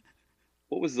show.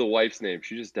 What was the wife's name?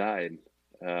 She just died.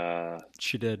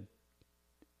 She did.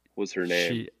 What was her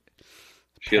name?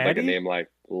 She had like a name like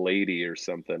Lady or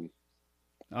something.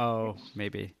 Oh,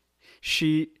 maybe.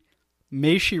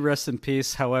 May she rest in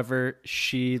peace. However,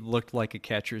 she looked like a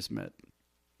catcher's mitt.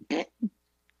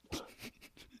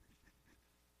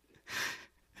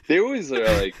 They always are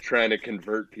like trying to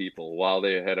convert people while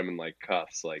they had them in like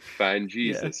cuffs, like find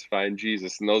Jesus, find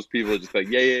Jesus. And those people are just like,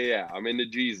 yeah, I'm into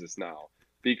Jesus now.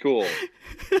 Be cool.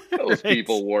 Those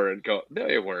people weren't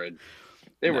they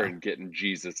weren't getting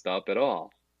Jesus up at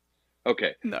all.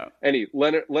 Okay. No.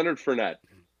 Leonard Fournette.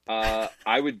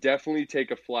 I would definitely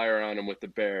take a flyer on him with the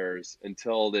Bears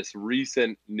until this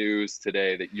recent news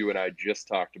today that you and I just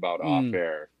talked about off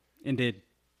air. Indeed.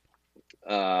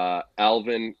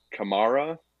 Alvin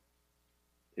Kamara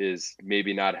is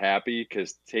maybe not happy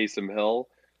because Taysom Hill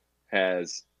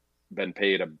has been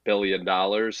paid $1 billion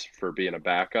for being a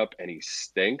backup, and he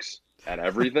stinks at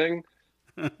everything.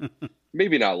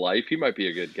 Maybe not life. He might be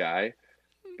a good guy.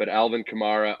 But Alvin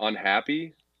Kamara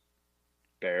unhappy?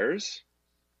 Bears?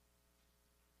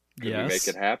 Can we make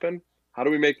it happen? How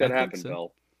do we make that happen,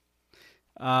 Bill?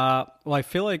 Well, I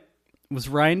feel like, was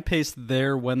Ryan Pace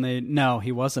there when no,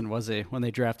 he wasn't, was he? When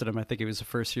they drafted him, I think he was a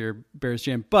first-year Bears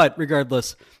GM. But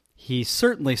regardless, he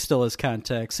certainly still has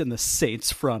contacts in the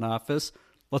Saints front office.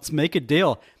 Let's make a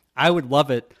deal. I would love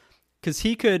it because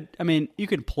you could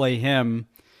play him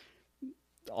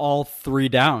all 3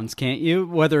 downs, can't you?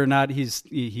 Whether or not he's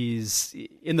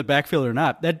in the backfield or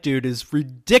not. That dude is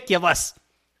ridiculous.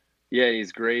 Yeah,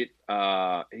 he's great.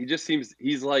 He just seems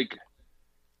he's like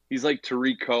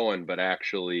Tariq Cohen, but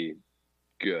actually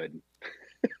good.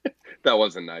 That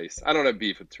wasn't nice. I don't have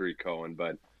beef with Tariq Cohen,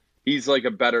 but he's like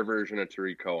a better version of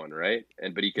Tariq Cohen, right?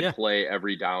 But he can play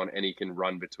every down and he can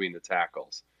run between the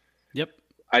tackles. Yep.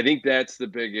 I think that's the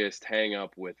biggest hang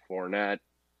up with Fournette,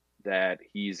 that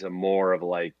he's more of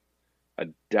like a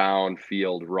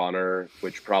downfield runner,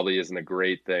 which probably isn't a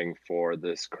great thing for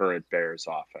this current Bears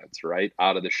offense, right?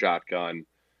 Out of the shotgun.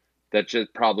 That just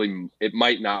it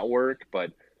might not work,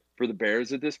 but for the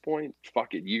Bears at this point,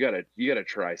 fuck it. You gotta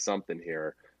try something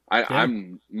here.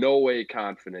 I'm no way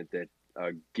confident that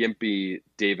gimpy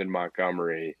David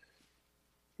Montgomery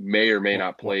may or may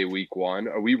not play week 1.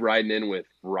 Are we riding in with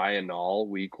Ryan Nall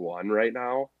week 1 right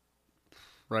now?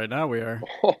 Right now we are.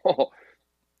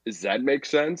 Does that make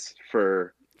sense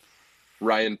for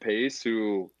Ryan Pace,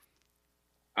 who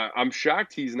I'm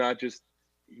shocked he's not just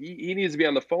he needs to be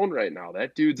on the phone right now.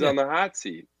 That dude's on the hot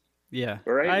seat. Yeah.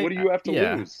 All right. What do you have to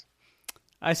lose?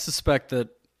 I suspect that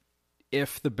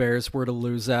if the Bears were to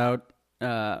lose out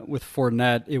with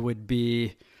Fournette, it wouldn't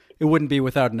be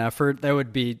without an effort.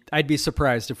 I'd be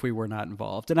surprised if we were not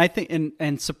involved. And I think,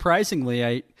 and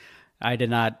surprisingly, I did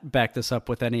not back this up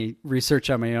with any research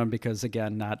on my own because,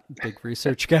 again, not big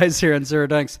research guys here on Zero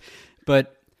Dunks,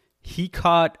 but I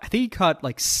think he caught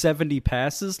like 70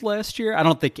 passes last year. I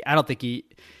don't think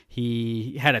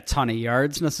he had a ton of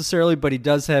yards necessarily, but he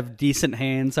does have decent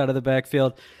hands out of the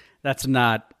backfield. That's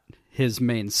not his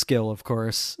main skill, of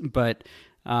course, but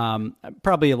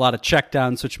probably a lot of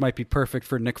checkdowns, which might be perfect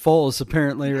for Nick Foles,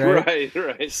 apparently, right?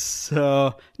 Right.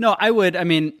 So, no,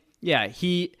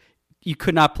 you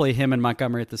could not play him and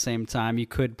Montgomery at the same time. You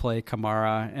could play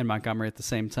Kamara and Montgomery at the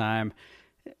same time.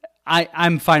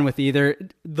 I'm fine with either.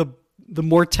 The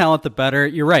more talent, the better.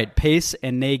 You're right. Pace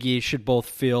and Nagy should both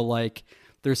feel like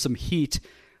there's some heat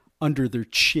under their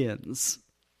chins.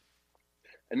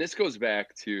 And this goes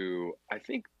back to, I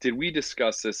think, did we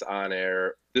discuss this on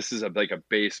air? This is like a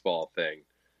baseball thing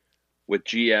with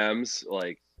GMs.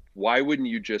 Like, why wouldn't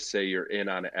you just say you're in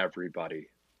on everybody?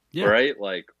 Yeah. Right?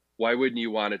 Like, why wouldn't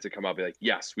you want it to come up and be like,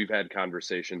 yes, we've had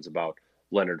conversations about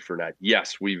Leonard Fournette.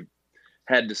 Yes, we've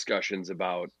had discussions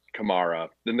about Kamara.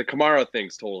 Then the Kamara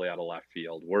thing's totally out of left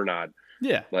field. We're not.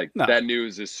 Yeah. That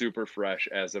news is super fresh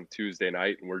as of Tuesday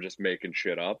night, and we're just making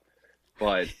shit up.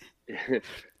 But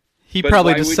he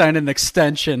probably just signed an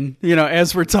extension,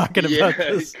 as we're talking about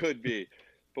this. It could be.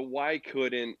 But why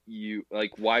couldn't you,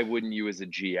 why wouldn't you as a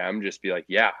GM just be like,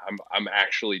 yeah, I'm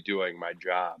actually doing my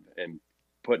job and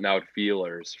putting out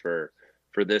feelers for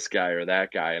this guy or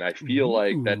that guy? And I feel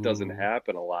like that doesn't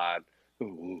happen a lot.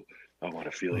 Ooh, I want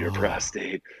to feel your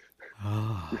prostate.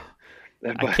 I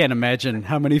can't imagine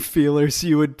how many feelers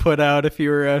you would put out if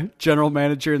you were a general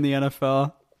manager in the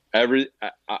NFL.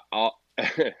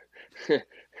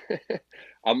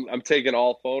 I'm taking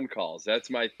all phone calls.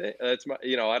 That's my thing. That's my,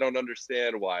 I don't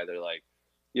understand why they're like,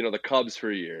 the Cubs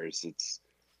for years. It's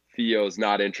Theo's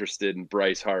not interested in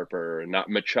Bryce Harper, not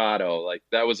Machado. Like,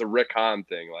 that was a Rick Hahn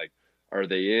thing. Like, are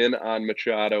they in on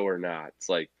Machado or not? It's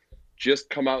like,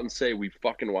 just come out and say, we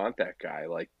fucking want that guy.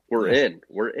 Like, we're in.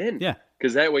 Yeah.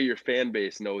 Because that way your fan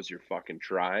base knows you're fucking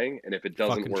trying. And if it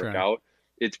doesn't work out,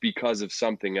 it's because of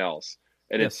something else.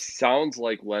 And it sounds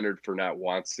like Leonard Fournette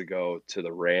wants to go to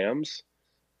the Rams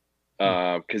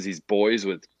because he's boys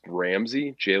with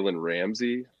Jalen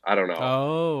Ramsey. I don't know.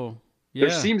 Oh, yeah.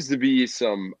 There seems to be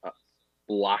some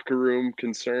locker room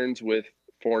concerns with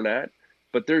Fournette,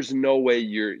 but there's no way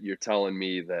you're telling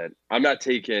me that. I'm not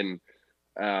taking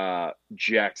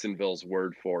Jacksonville's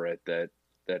word for it that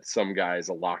some guy is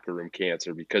a locker room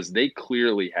cancer, because they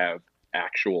clearly have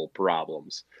actual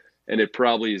problems. And it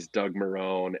probably is Doug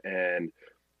Marrone and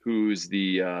who's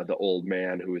the old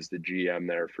man who was the GM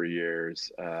there for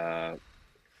years,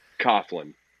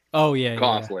 Coughlin. Oh, yeah.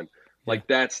 Coughlin. Yeah.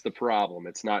 That's the problem.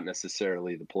 It's not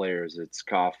necessarily the players. It's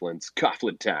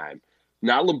Coughlin time.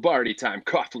 Not Lombardi time,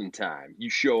 Coughlin time. You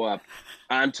show up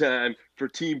on time for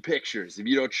team pictures. If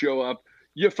you don't show up,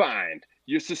 you're fined.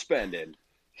 You're suspended.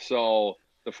 So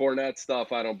the Fournette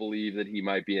stuff, I don't believe that he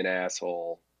might be an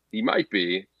asshole. He might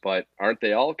be, but aren't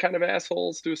they all kind of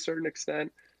assholes to a certain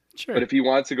extent? Sure. But if he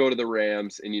wants to go to the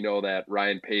Rams, and that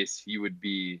Ryan Pace,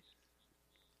 he'd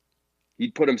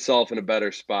put himself in a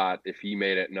better spot if he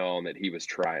made it known that he was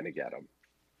trying to get him.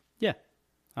 Yeah,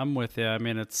 I'm with you. I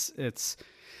mean, it's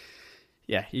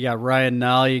you got Ryan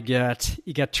Nall, you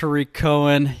got Tariq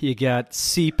Cohen, you got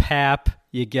CPAP,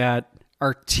 you got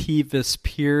Artavis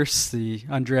Pierce, the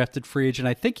undrafted free agent.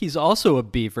 I think he's also a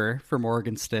Beaver from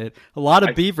Oregon State. A lot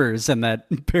of Beavers in that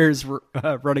Bears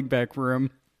running back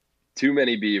room. Too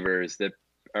many Beavers. That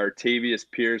Artavius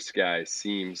Pierce guy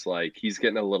seems like he's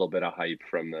getting a little bit of hype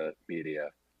from the media.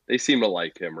 They seem to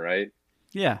like him, right?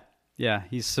 Yeah.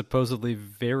 He's supposedly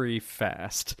very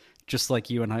fast, just like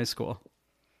you in high school.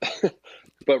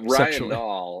 But Ryan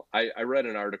Nall, I read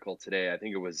an article today. I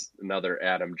think it was another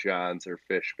Adam Johns or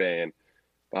Fishbane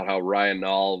about how Ryan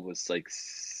Nall was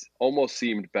almost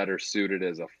seemed better suited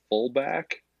as a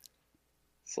fullback.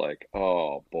 It's like,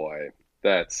 oh boy,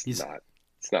 it's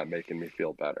not making me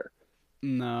feel better.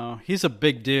 No, he's a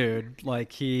big dude.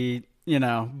 Like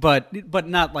but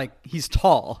not like he's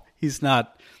tall. He's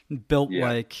not built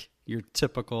like your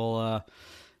typical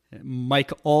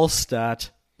Mike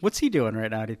Allstott. What's he doing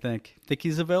right now, do you think? Think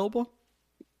he's available?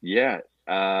 Yeah,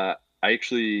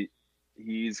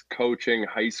 He's coaching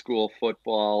high school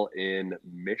football in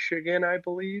Michigan, I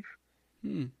believe.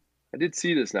 I did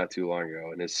see this not too long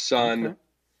ago, and his son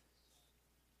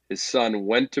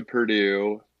went to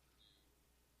Purdue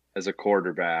as a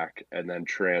quarterback and then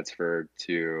transferred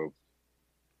to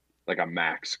like a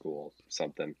MAC school,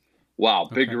 something. Wow,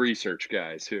 big research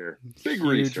guys here.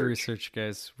 Huge research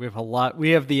guys. We have a lot.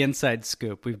 We have the inside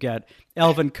scoop. We've got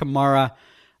Alvin Kamara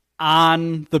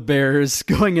on the Bears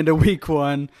going into week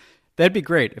 1. That'd be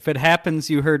great. If it happens,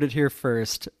 you heard it here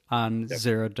first on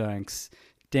Zero Dunks.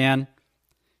 Dan,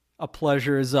 a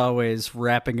pleasure as always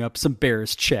wrapping up some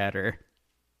Bears chatter.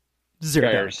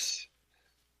 Zero Dunks.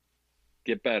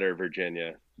 Get better,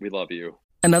 Virginia. We love you.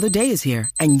 Another day is here,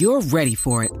 and you're ready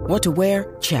for it. What to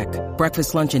wear? Check.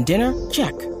 Breakfast, lunch, and dinner?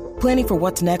 Check. Planning for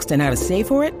what's next and how to save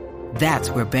for it?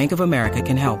 That's where Bank of America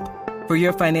can help. For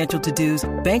your financial to-dos,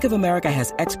 Bank of America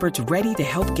has experts ready to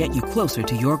help get you closer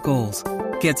to your goals.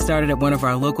 Get started at one of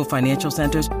our local financial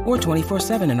centers or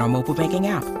 24/7 in our mobile banking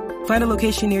app. Find a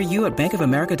location near you at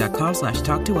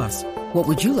bankofamerica.com/talktous. What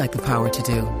would you like the power to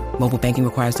do? Mobile banking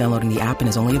requires downloading the app and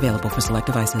is only available for select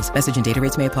devices. Message and data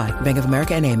rates may apply. Bank of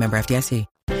America NA, member FDIC.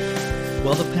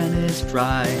 Well, the pen is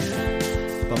dry,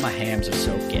 but my hams are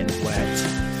soaking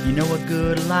wet. You know a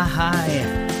good lie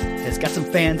has got some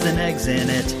fans and eggs in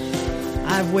it.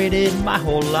 I've waited my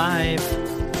whole life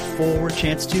for a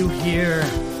chance to hear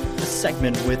a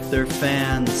segment with their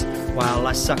fans while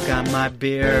I suck on my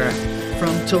beer.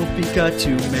 From Topeka to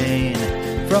Maine,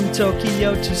 from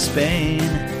Tokyo to Spain,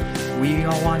 we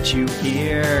all want you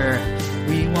here.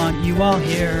 We want you all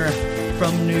here.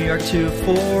 From New York to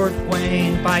Fort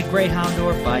Wayne, by Greyhound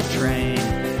or by train.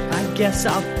 I guess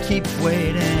I'll keep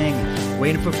waiting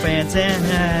for fans and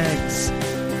eggs.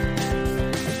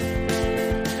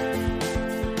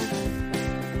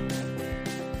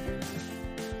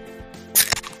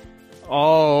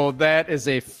 Oh, that is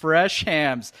a fresh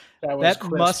hams. That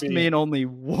must mean only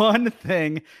one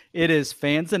thing. It is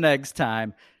fans and eggs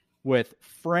time with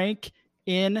Frank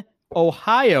in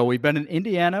Ohio. We've been in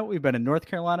Indiana. We've been in North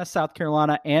Carolina, South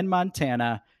Carolina, and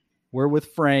Montana. We're with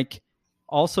Frank,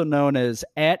 also known as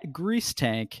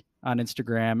 @GreaseTank on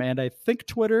Instagram and I think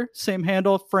Twitter, same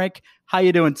handle. Frank, how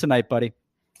you doing tonight, buddy?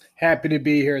 Happy to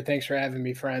be here. Thanks for having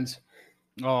me, friends.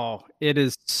 Oh, it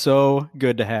is so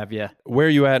good to have you. Where are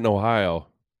you at in Ohio?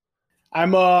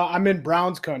 I'm in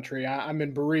Browns country. I'm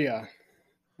in Berea,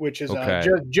 which is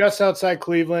just outside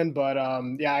Cleveland. But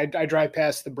I drive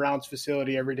past the Browns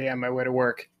facility every day on my way to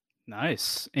work.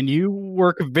 Nice. And you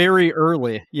work very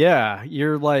early. Yeah,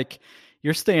 you're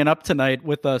staying up tonight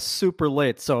with us super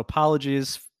late. So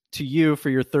apologies to you for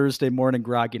your Thursday morning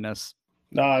grogginess.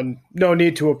 No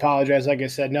need to apologize. Like I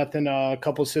said, nothing a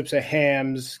couple sips of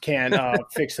hams can't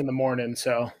fix in the morning.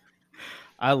 So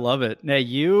I love it. Now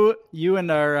you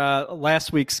and our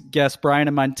last week's guest, Brian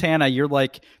in Montana, you're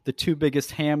like the two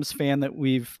biggest hams fan that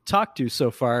we've talked to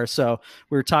so far. So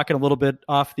we were talking a little bit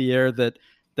off the air that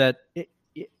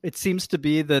it seems to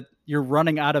be that you're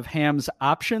running out of hams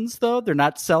options, though. They're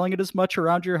not selling it as much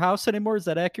around your house anymore. Is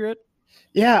that accurate?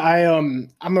 Yeah,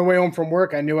 on my way home from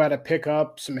work, I knew how to pick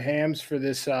up some hams for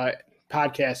this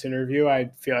podcast interview. I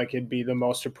feel like it'd be the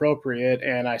most appropriate,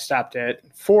 and I stopped at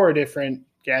 4 different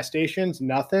gas stations,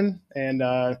 nothing, and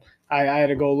I had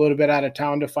to go a little bit out of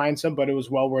town to find some, but it was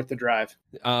well worth the drive.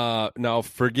 Now,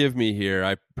 forgive me here.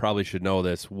 I probably should know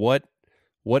this. What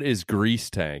is Grease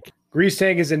Tank? Grease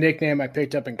Tank is a nickname I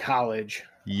picked up in college.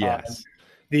 Yes.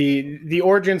 The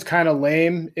origin's kind of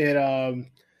lame. It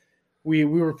we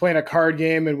were playing a card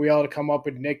game and we all had to come up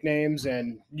with nicknames,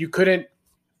 and you couldn't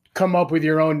come up with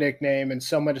your own nickname, and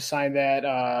someone assigned that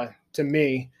to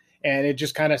me, and it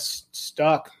just kind of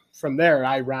stuck from there,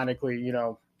 ironically,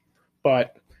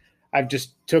 but I've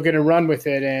just took it and run with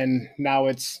it, and now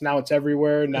it's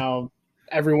everywhere. Now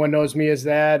everyone knows me as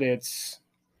that. It's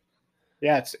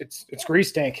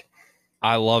Grease Tank.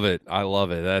 I love it.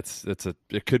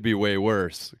 It could be way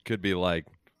worse. It could be like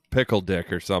Pickle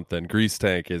Dick or something. Grease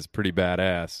Tank is pretty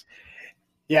badass.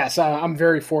 Yes, I'm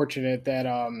very fortunate that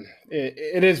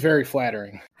it is very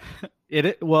flattering.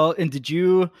 Well, and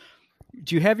do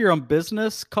you have your own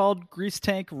business called Grease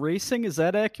Tank Racing? Is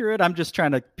that accurate? I'm just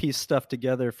trying to piece stuff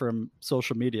together from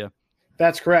social media.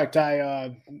 That's correct.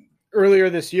 I earlier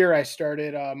this year I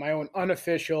started my own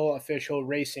official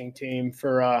racing team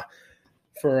for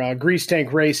Grease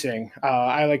Tank Racing.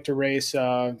 I like to race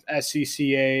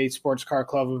SCCA, Sports Car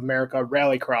Club of America,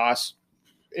 Rallycross,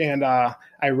 and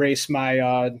I race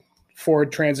my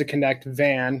Ford Transit Connect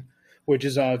van, which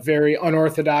is a very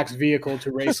unorthodox vehicle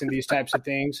to race in these types of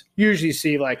things. You usually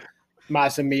see like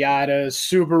Mazda Miatas,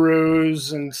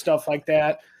 Subarus, and stuff like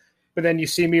that. But then you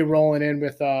see me rolling in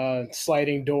with a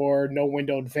sliding door, no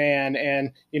windowed van,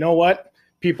 and you know what?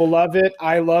 People love it.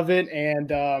 I love it,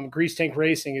 and Grease Tank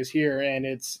Racing is here, and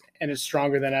it's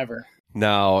stronger than ever.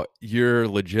 Now, you're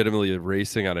legitimately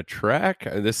racing on a track?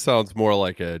 This sounds more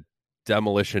like a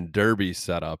demolition derby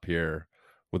setup here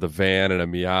with a van and a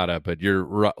Miata, but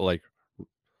you're like,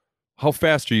 how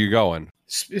fast are you going?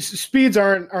 Speeds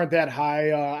aren't that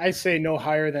high. I say no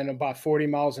higher than about 40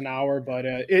 miles an hour, but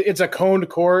it's a coned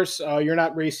course. You're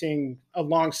not racing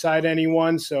alongside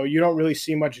anyone, so you don't really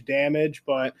see much damage,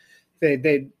 but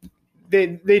they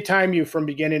time you from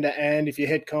beginning to end. If you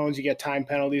hit cones, you get time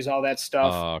penalties, all that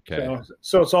stuff. Oh, okay.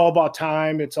 So it's all about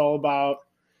time. It's all about,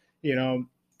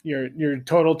 your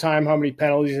total time, how many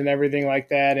penalties and everything like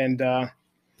that. And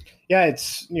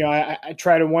it's, I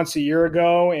tried it once a year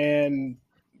ago and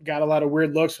got a lot of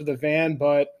weird looks with the van,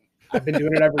 but I've been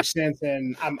doing it ever since,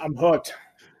 and I'm hooked.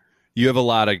 You have a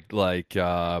lot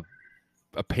of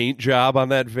a paint job on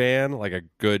that van, like a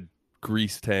good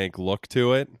grease tank look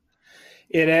to it.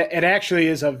 It actually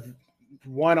is a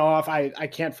one-off. I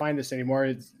can't find this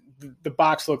anymore. The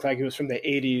box looked like it was from the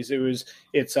 80s.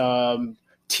 It's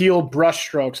teal brush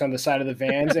strokes on the side of the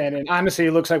vans, and honestly,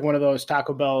 it looks like one of those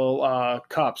Taco Bell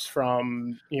cups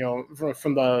from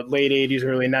the late 80s,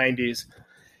 early 90s.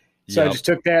 So I just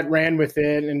took that, ran with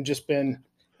it, and just been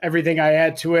everything I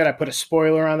add to it. I put a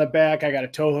spoiler on the back. I got a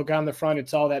tow hook on the front.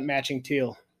 It's all that matching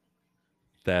teal.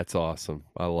 That's awesome.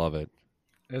 I love it.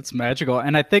 It's magical.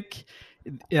 And I think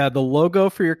the logo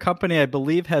for your company, I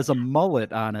believe, has a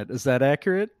mullet on it. Is that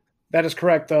accurate? That is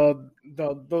correct. The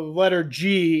letter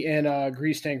G in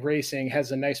Grease Tank Racing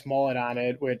has a nice mullet on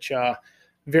it, which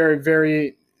very,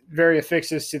 very, very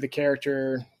affixes to the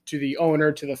character, to the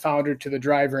owner, to the founder, to the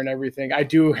driver, and everything. I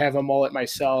do have a mullet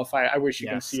myself. I wish you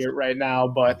can see it right now,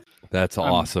 but that's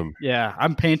awesome.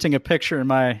 I'm painting a picture in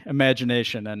my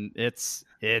imagination, and it's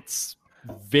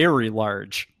very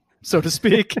large, so to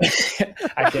speak.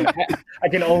 I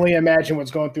can only imagine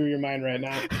what's going through your mind right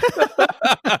now.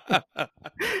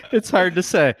 It's hard to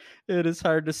say. It is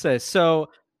hard to say. So,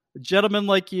 gentlemen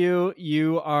like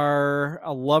you are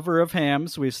a lover of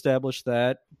hams. We established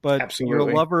that, but Absolutely. You're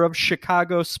a lover of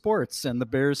Chicago sports and the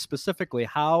Bears specifically.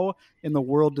 How in the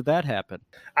world did that happen?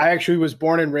 I actually was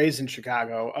born and raised in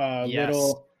Chicago,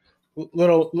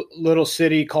 little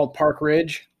city called Park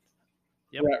Ridge.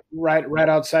 Yep. Right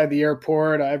outside the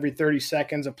airport. Every 30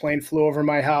 seconds, a plane flew over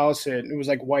my house. It was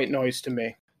like white noise to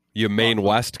me. You Maine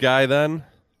West guy then?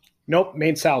 Nope,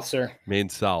 Maine South, sir. Maine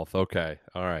South. Okay,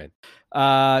 all right.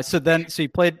 So you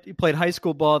played high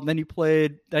school ball, and then you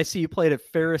played at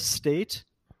Ferris State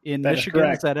in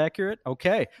Michigan. Is that accurate?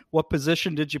 Okay. What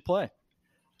position did you play?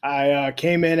 I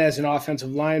came in as an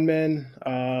offensive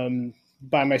lineman.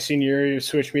 By my senior year, you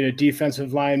switched me to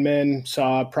defensive lineman.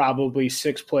 Saw probably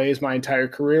 6 plays my entire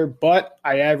career, but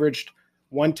I averaged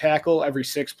 1 tackle every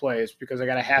 6 plays because I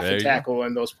got a half a tackle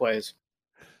in those plays.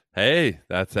 Hey,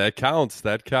 that counts.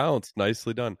 That counts.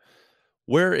 Nicely done.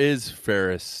 Where is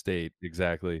Ferris State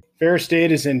exactly? Ferris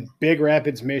State is in Big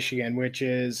Rapids, Michigan, which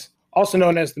is also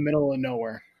known as the middle of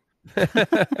nowhere.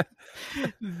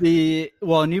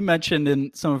 And you mentioned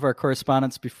in some of our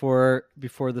correspondence before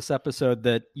this episode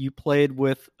that you played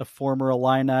with a former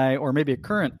Illini or maybe a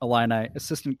current Illini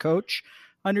assistant coach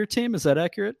on your team. Is that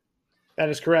accurate? That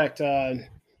is correct.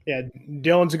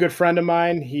 Dylan's a good friend of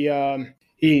mine. He's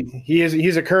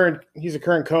a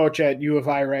current coach at U of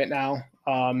I right now.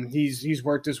 He's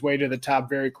worked his way to the top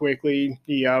very quickly.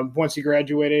 Once he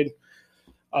graduated,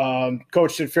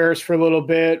 coached at Ferris for a little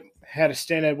bit, had a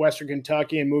stint at Western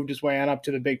Kentucky, and moved his way on up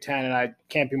to the Big Ten, and I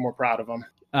can't be more proud of him.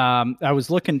 I was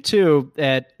looking, too,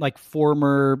 at like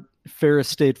former Ferris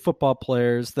State football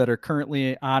players that are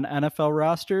currently on NFL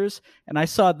rosters, and I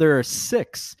saw there are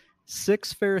six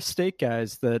Ferris State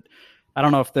guys that I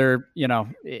don't know if they're,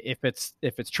 if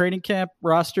it's training camp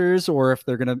rosters or if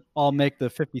they're going to all make the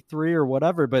 53 or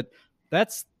whatever, but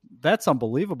that's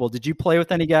unbelievable. Did you play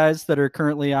with any guys that are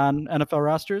currently on NFL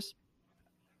rosters?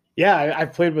 Yeah,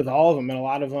 I've played with all of them, and a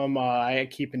lot of them I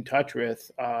keep in touch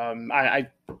with.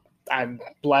 I'm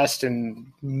blessed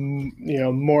and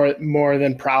more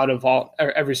than proud of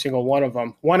every single one of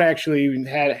them. One actually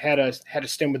had a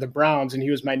stint with the Browns, and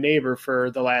he was my neighbor for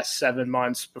the last 7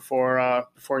 months before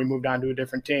he moved on to a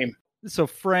different team. So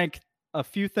Frank, a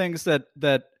few things that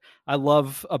I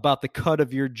love about the cut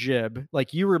of your jib.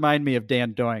 Like, you remind me of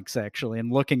Dan Doinks, actually,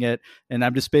 and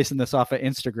I'm just basing this off of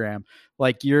Instagram.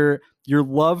 Like your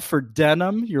love for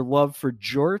denim, your love for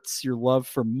jorts, your love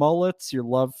for mullets, your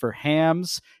love for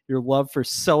hams, your love for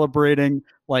celebrating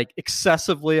like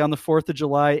excessively on the 4th of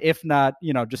July, if not,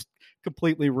 just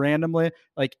completely randomly.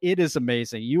 Like, it is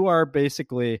amazing. You are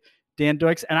basically Dan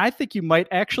Doinks. And I think you might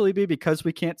actually be, because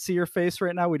we can't see your face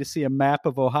right now. We just see a map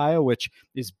of Ohio, which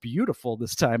is beautiful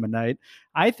this time of night.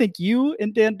 I think you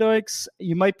and Dan Doinks,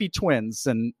 you might be twins,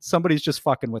 and somebody's just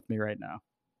fucking with me right now.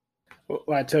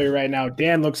 Well, I tell you right now,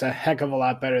 Dan looks a heck of a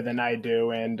lot better than I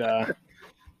do, and I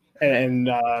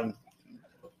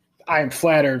am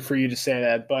flattered for you to say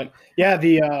that. But yeah,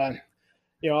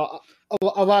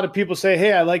 a lot of people say,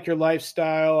 "Hey, I like your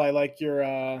lifestyle. I like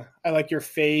your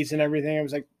phase and everything." I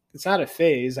was like, it's not a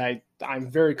phase.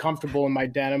 I'm very comfortable in my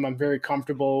denim. I'm very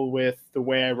comfortable with the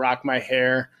way I rock my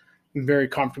hair. I'm very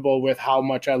comfortable with how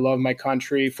much I love my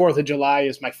country. 4th of July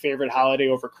is my favorite holiday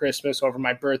over Christmas, over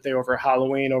my birthday, over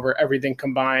Halloween, over everything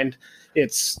combined.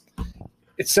 It's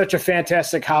such a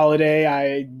fantastic holiday.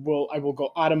 I will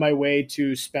go out of my way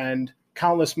to spend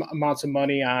countless amounts of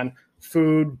money on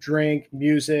food, drink,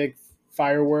 music,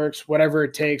 fireworks, whatever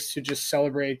it takes to just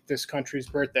celebrate this country's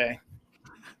birthday.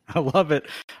 I love it.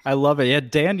 I love it. Yeah,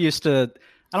 Dan used to,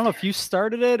 I don't know if you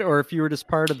started it or if you were just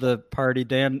part of the party,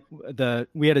 Dan.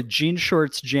 We had a jean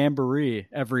shorts jamboree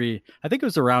I think it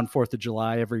was around 4th of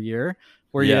July every year,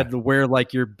 where you had to wear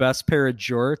like your best pair of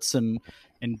jorts and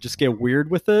just get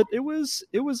weird with it. It was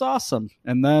awesome.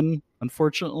 And then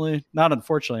not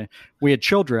unfortunately, we had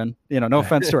children, no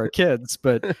offense to our kids,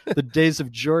 but the days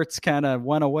of jorts kind of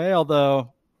went away,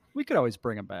 although we could always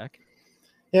bring them back.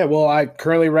 Yeah, well,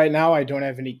 right now I don't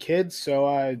have any kids,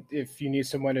 so if you need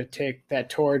someone to take that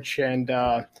torch and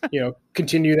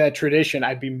continue that tradition,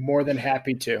 I'd be more than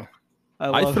happy to.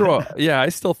 I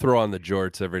still throw on the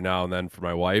jorts every now and then for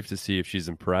my wife to see if she's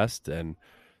impressed. And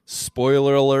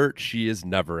spoiler alert, she is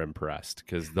never impressed,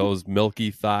 because those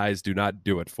milky thighs do not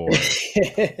do it for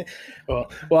her.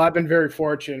 Well, I've been very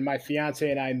fortunate. My fiance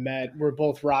and I met. We're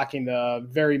both rocking the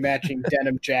very matching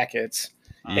denim jackets.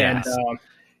 Yes.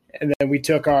 And then we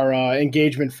took our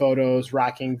engagement photos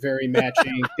rocking very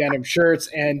matching denim shirts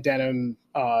and denim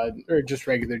or just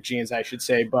regular jeans, I should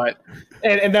say. But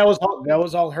and that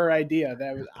was all her idea.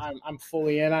 I'm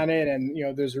fully in on it, and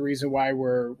there's a reason why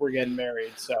we're getting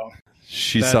married. So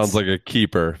she sounds like a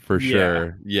keeper for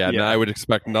sure. Yeah. And I would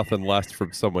expect nothing less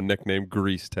from someone nicknamed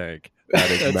Grease Tank.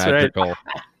 That is magical. Right.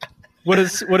 What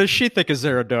does she think of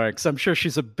Zero Doinks? I'm sure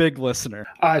she's a big listener.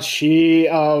 She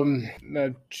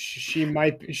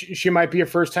might be a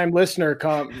first time listener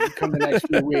come the next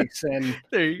few weeks. And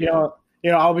there you go.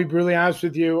 I'll be brutally honest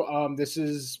with you. This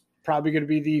is probably going to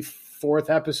be the 4th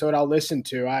episode I'll listen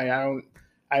to.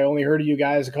 I only heard of you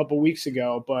guys a couple weeks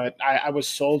ago, but I was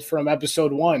sold from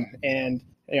episode 1, and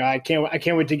I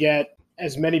can't wait to get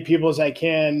as many people as I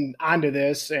can onto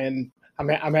this, and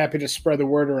I'm happy to spread the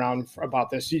word around about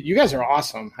this. You guys are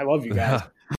awesome. I love you guys.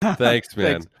 Thanks, man.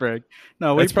 Thanks, Greg.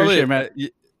 No, we appreciate it, man.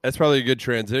 That's probably a good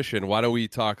transition. Why don't we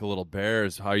talk a little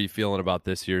Bears? How are you feeling about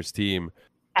this year's team?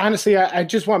 Honestly, I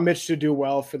just want Mitch to do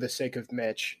well for the sake of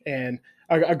Mitch. And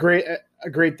a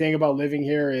great thing about living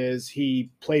here is he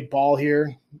played ball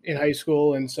here in high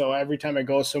school, and so every time I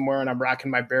go somewhere and I'm rocking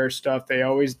my Bears stuff, they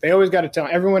always got to tell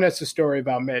everyone has a story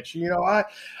about Mitch.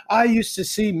 I used to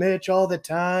see Mitch all the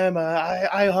time.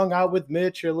 I hung out with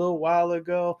Mitch a little while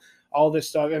ago. All this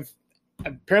stuff.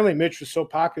 Apparently, Mitch was so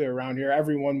popular around here,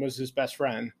 everyone was his best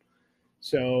friend.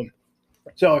 So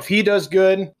if he does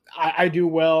good, I do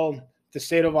well. The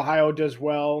state of Ohio does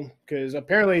well, because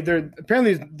apparently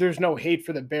there's no hate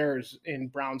for the Bears in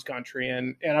Browns country,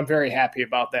 and I'm very happy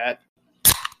about that.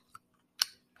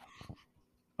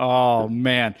 Oh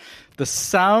man, the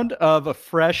sound of a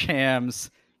fresh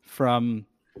hams from,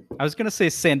 I was going to say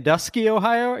Sandusky,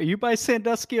 Ohio. Are you by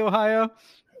Sandusky, Ohio?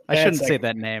 I shouldn't say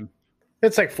that name.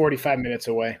 It's like 45 minutes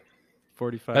away.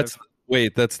 45.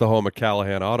 That's the home of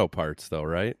Callahan Auto Parts, though,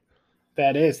 right?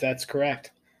 That's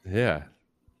correct. Yeah.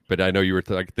 But I know you were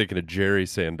thinking of Jerry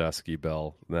Sandusky,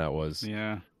 Bell. That was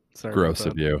gross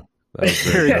of you. That was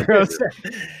very gross.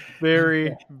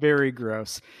 Very, very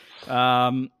gross.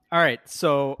 All right.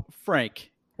 So,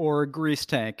 Frank, or Grease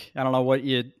Tank, I don't know what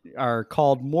you are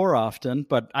called more often,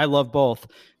 but I love both.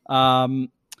 I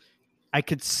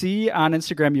could see on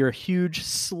Instagram you're a huge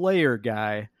Slayer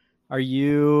guy.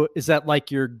 Is that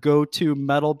like your go-to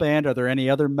metal band? Are there any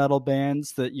other metal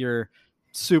bands that you're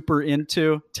super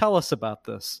into? Tell us about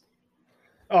this.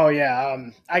 Oh yeah,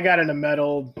 I got into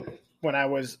metal when I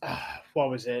was what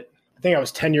was it? I think I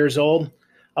was 10 years old.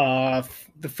 The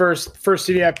first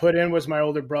CD I put in was my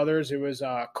older brother's. It was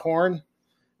Korn.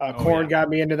 Korn got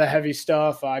me into the heavy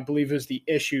stuff. I believe it was the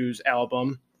Issues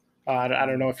album. I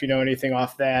don't know if you know anything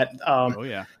off that.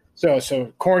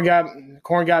 So Korn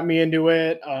got me into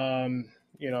it.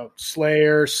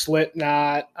 Slayer,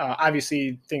 Slipknot,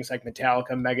 obviously things like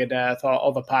Metallica, Megadeth,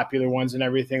 all the popular ones and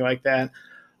everything like that.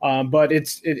 But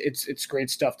it's great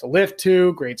stuff to lift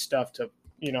to, great stuff to,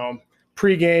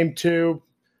 pregame to,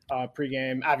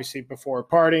 pregame, obviously before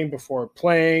partying, before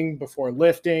playing, before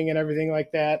lifting and everything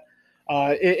like that.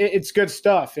 It's good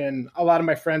stuff. And a lot of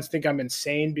my friends think I'm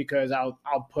insane because I'll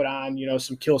put on,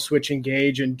 some Kill Switch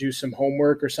Engage and do some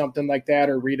homework or something like that,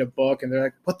 or read a book. And they're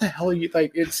like, what the hell are you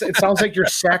like? It sounds like you're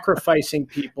sacrificing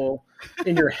people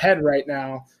in your head right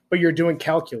now, but you're doing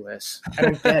calculus. I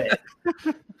don't get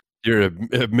it. You're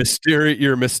a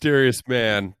mysterious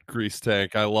man, Grease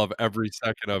Tank. I love every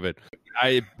second of it.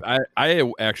 I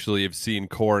actually have seen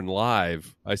Korn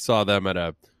live. I saw them at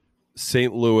a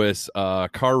St. Louis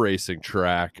car racing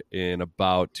track in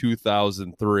about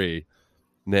 2003.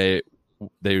 And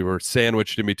they were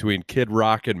sandwiched in between Kid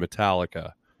Rock and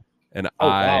Metallica. And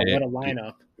wow, what a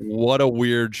lineup. What a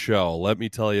weird show. Let me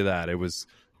tell you that. It was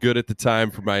good at the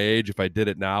time for my age. If I did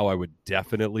it now, I would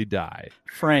definitely die.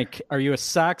 Frank, are you a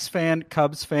Sox fan,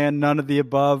 Cubs fan, none of the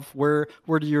above? Where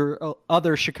do your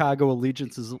other Chicago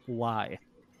allegiances lie?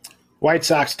 White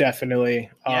Sox, definitely.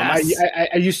 Yes.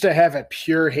 I used to have a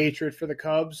pure hatred for the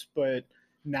Cubs, but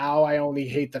now I only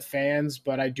hate the fans,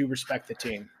 but I do respect the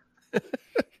team.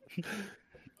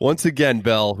 Once again,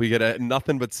 Bill, we get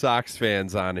nothing but Sox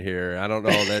fans on here. I don't know.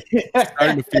 It's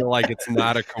starting to feel like it's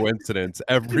not a coincidence.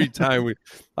 Every time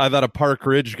I thought a Park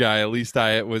Ridge guy, at least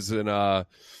I was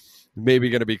maybe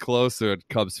going to be close to a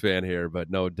Cubs fan here, but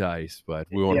no dice. But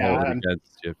we won't hold it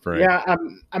against you, Frank. Yeah,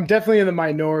 I'm definitely in the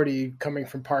minority coming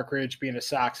from Park Ridge, being a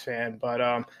Sox fan. But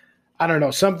I don't know,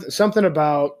 something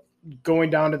about going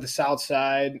down to the South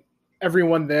Side.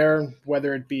 Everyone there,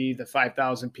 whether it be the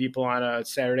 5,000 people on a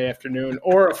Saturday afternoon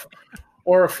or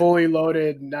a fully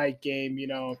loaded night game,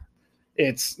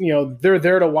 it's, they're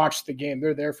there to watch the game.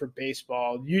 They're there for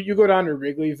baseball. You go down to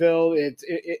Wrigleyville,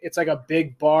 it's like a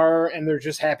big bar, and there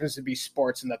just happens to be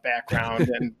sports in the background,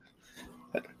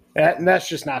 and that's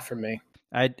just not for me.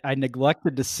 I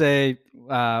neglected to say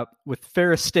with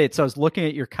Ferris State. So I was looking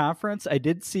at your conference. I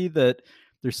did see that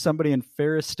there's somebody in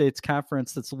Ferris State's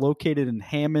conference that's located in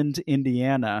Hammond,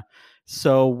 Indiana.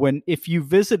 So if you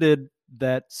visited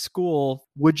that school,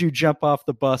 would you jump off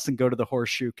the bus and go to the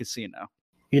Horseshoe Casino?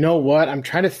 You know what? I'm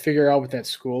trying to figure out what that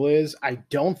school is. I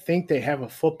don't think they have a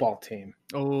football team.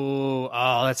 Oh,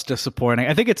 that's disappointing.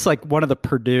 I think it's like one of the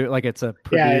Purdue, like it's a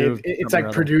Purdue. Yeah, it's like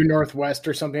Purdue Northwest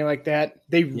or something like that.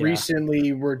 They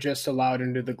recently were just allowed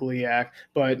into the GLIAC.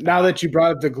 But now that you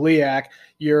brought up the GLIAC,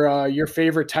 your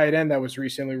favorite tight end that was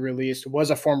recently released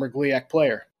was a former GLIAC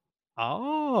player.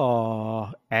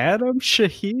 Oh, Adam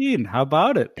Shaheen. How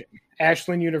about it?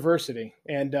 Ashland University.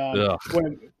 And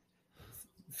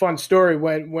fun story,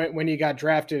 when he got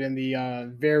drafted in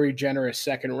the very generous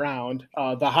second round,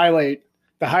 the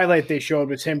highlight they showed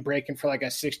was him breaking for like a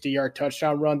 60-yard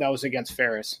touchdown run. That was against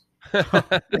Ferris.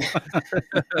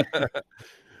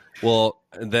 Well,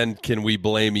 then can we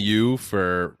blame you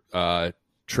for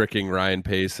tricking Ryan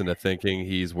Pace into thinking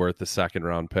he's worth the second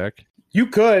round pick? You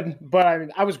could, but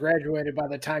I was graduated by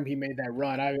the time he made that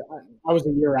run. I was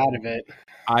a year out of it.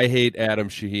 I hate Adam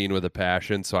Shaheen with a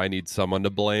passion, so I need someone to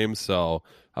blame. So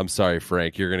I'm sorry,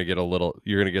 Frank. You're gonna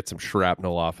get some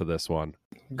shrapnel off of this one.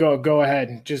 Go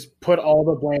ahead. Just put all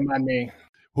the blame on me.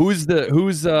 Who's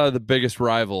the biggest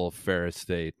rival of Ferris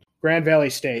State? Grand Valley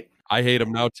State. I hate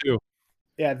them now too.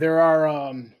 Yeah, there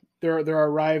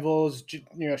are rivals,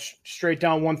 straight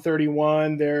down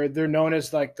 131. They're known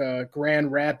as like the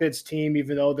Grand Rapids team,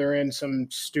 even though they're in some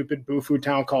stupid boo-foo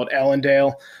town called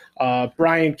Allendale.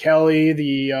 Brian Kelly,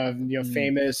 the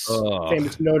famous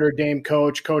Notre Dame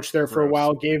coached there for a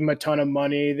while, gave him a ton of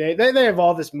money. They have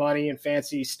all this money and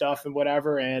fancy stuff and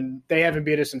whatever, and they haven't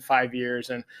beat us in 5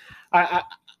 years. And I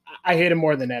hate them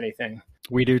more than anything.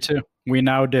 We do too. We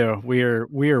now do. We are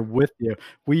with you.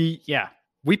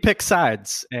 We pick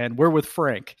sides, and we're with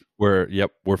Frank. We're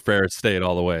Ferris State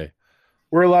all the way.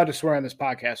 We're allowed to swear on this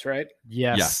podcast, right?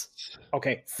 Yes.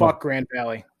 Okay. Fuck Grand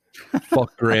Valley.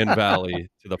 Fuck Grand Valley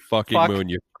to the fucking moon.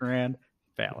 You Grand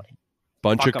Valley.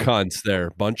 Bunch of cunts there.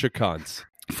 Bunch of cunts.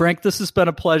 Frank, this has been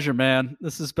a pleasure, man.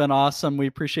 This has been awesome. We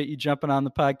appreciate you jumping on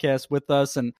the podcast with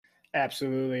us. And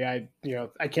absolutely, I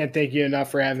can't thank you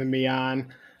enough for having me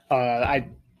on. I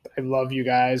love you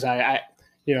guys.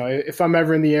 If I'm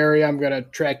ever in the area, I'm gonna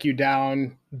track you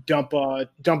down, dump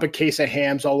a case of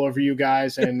hams all over you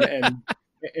guys, and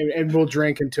we'll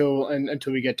drink until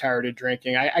we get tired of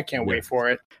drinking. I can't wait for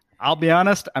it. I'll be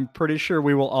honest, I'm pretty sure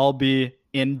we will all be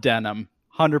in denim,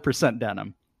 100%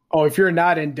 denim. Oh, if you're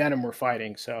not in denim, we're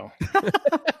fighting. So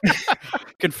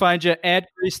can find you at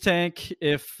Grease Tank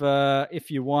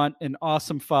if you want an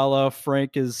awesome follow.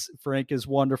 Frank is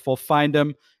wonderful. Find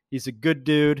him. He's a good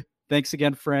dude. Thanks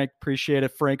again, Frank. Appreciate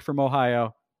it. Frank from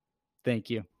Ohio. Thank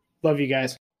you. Love you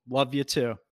guys. Love you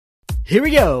too. Here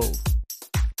we go.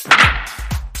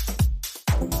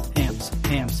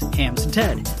 Hams and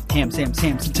Ted. Hams and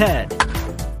Ted.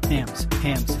 Hams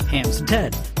and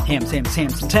Ted. Hams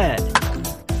and Ted.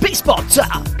 Baseball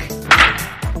talk.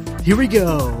 Here we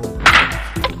go.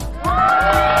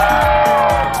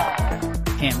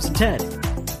 Hams and Ted.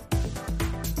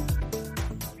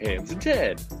 Hams and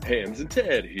Ted. Hams and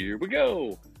Ted. Here we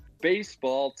go.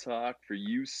 Baseball talk for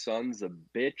you sons of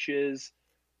bitches.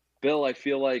 Bill, I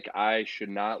feel like I should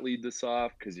not lead this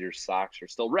off because your Sox are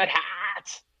still red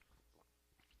hot.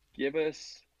 Give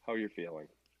us how you're feeling.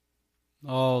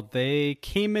 Oh, they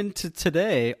came into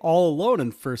today all alone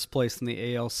in first place in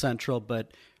the AL Central,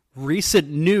 but recent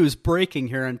news breaking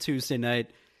here on Tuesday night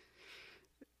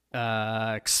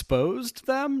exposed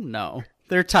them? No.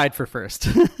 They're tied for first.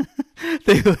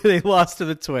 They lost to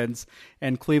the Twins,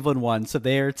 and Cleveland won, so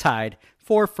they are tied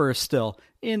for first still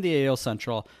in the AL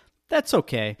Central. That's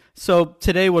okay. So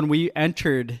today when we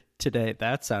entered today,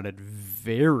 that sounded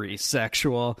very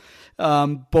sexual.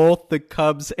 Both the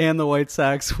Cubs and the White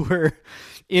Sox were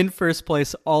in first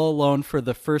place all alone for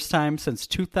the first time since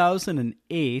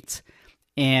 2008,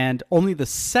 and only the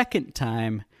second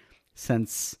time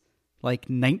since like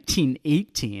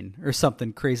 1918 or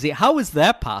something crazy. How is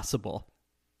that possible?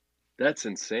 That's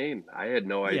insane. I had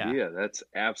no idea. That's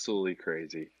absolutely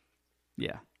crazy.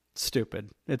 Yeah, stupid.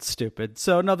 It's stupid.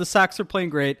 So no, the Sox are playing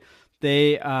great.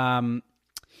 They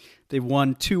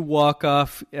won 2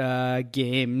 walk-off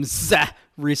games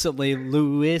recently.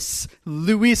 Luis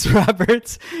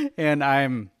Roberts and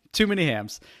I'm too many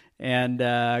hams. And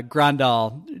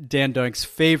Grandal, Dan Doink's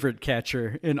favorite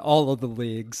catcher in all of the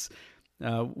leagues,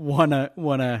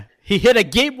 he hit a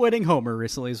game-winning homer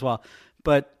recently as well.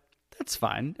 But that's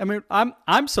fine. I mean,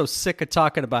 I'm so sick of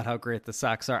talking about how great the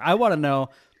Sox are. I want to know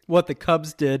what the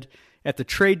Cubs did at the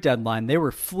trade deadline. They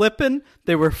were flipping,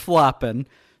 they were flopping,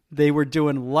 they were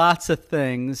doing lots of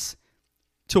things.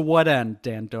 To what end,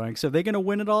 Dan Doink? So are they going to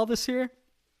win it all this year?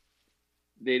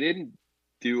 They didn't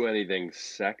do anything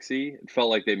sexy. It felt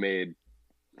like they made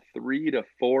 3 to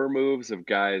 4 moves of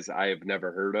guys I have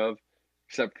never heard of,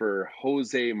 except for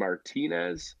Jose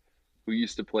Martinez, who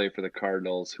used to play for the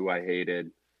Cardinals, who I hated.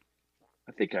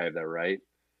 I think I have that right.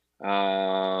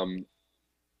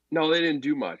 No, they didn't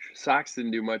do much. Sox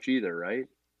didn't do much either, right?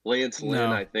 Lance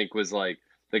Lynn, I think, was like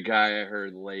the guy I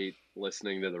heard late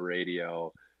listening to the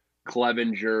radio.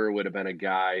 Clevenger would have been a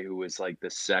guy who was like the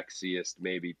sexiest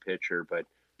maybe pitcher, but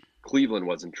Cleveland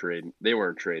wasn't trading. They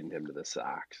weren't trading him to the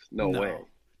Sox. No way.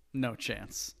 No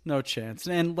chance. No chance.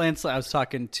 And Lance, I was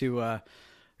talking to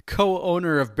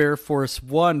co-owner of Bear Force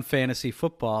One Fantasy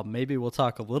Football. Maybe we'll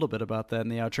talk a little bit about that in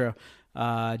the outro.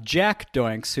 Jack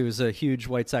Doinks, who's a huge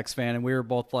White Sox fan, and we were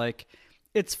both like,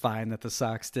 it's fine that the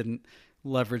Sox didn't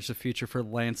leverage the future for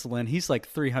Lance Lynn. He's like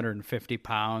 350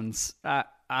 pounds.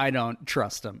 I don't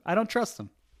trust him.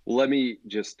 Let me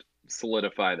just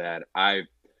solidify that.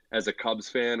 As a Cubs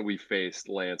fan, we faced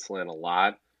Lance Lynn a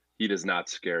lot. He does not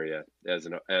scare you as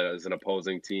an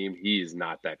opposing team. He's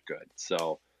not that good.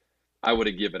 So I would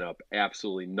have given up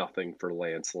absolutely nothing for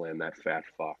Lance Lynn, that fat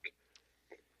fuck.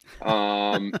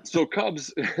 So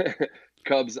Cubs,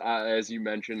 as you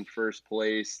mentioned, first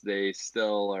place. They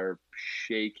still are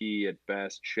shaky at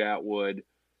best. Chatwood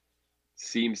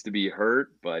seems to be hurt,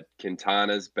 but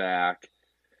Quintana's back.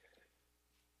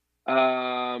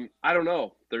 I don't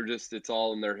know. It's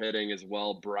all in their hitting as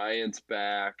well. Bryant's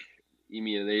back. I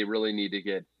mean, they really need to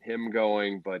get him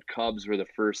going, but Cubs were the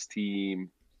first team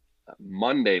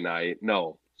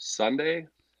Sunday.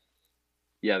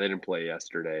 Yeah, they didn't play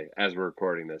yesterday as we're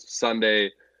recording this.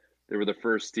 Sunday, they were the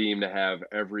first team to have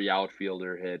every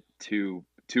outfielder hit two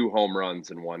home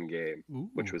runs in one game,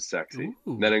 which was sexy.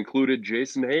 That included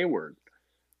Jason Hayward,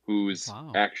 who's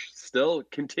actually still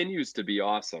continues to be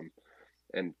awesome.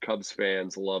 And Cubs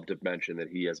fans love to mention that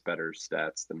he has better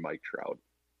stats than Mike Trout,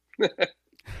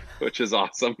 which is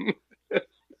awesome.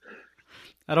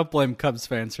 I don't blame Cubs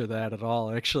fans for that at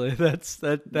all. Actually, that's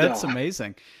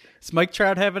amazing. Is Mike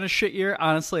Trout having a shit year?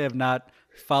 Honestly, I've not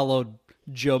followed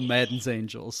Joe Madden's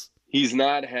Angels. He's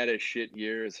not had a shit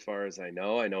year as far as I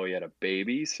know. I know he had a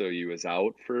baby, so he was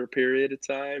out for a period of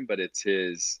time, but it's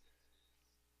his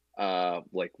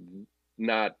like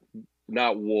not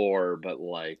WAR, but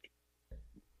like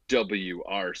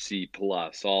WRC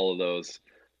plus, all of those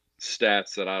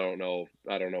stats that I don't know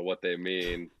what they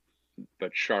mean.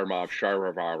 But Sharmov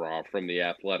from The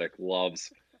Athletic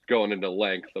loves going into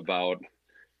length about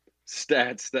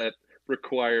stats that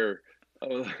require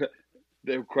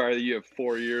that you have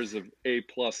 4 years of A+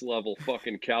 level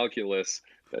fucking calculus.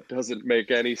 That doesn't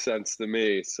make any sense to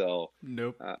me. So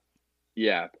nope.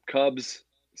 Yeah, Cubs,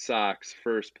 Sox,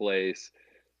 first place.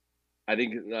 I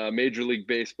think Major League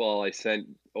Baseball I sent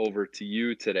over to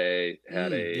you today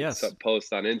had yes.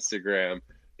 post on Instagram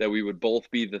that we would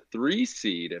both be the 3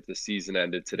 seed if the season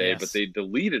ended today, but Yes. they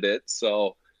deleted it.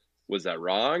 So was that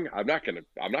wrong? I'm not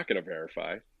gonna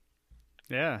verify.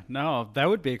 Yeah, no, that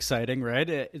would be exciting,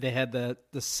 right? They had the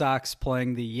Sox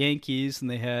playing the Yankees, and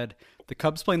they had the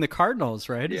Cubs playing the Cardinals,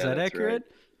 right? Is Yeah, that that's accurate?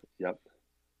 Right. Yep.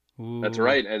 Ooh, That's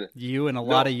right. And you and a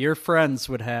lot of your friends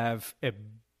would have a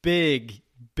big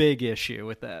issue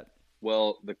with that.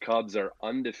 Well, the Cubs are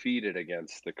undefeated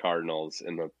against the Cardinals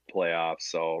in the playoffs,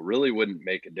 so really wouldn't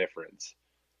make a difference.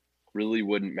 Really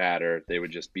wouldn't matter. They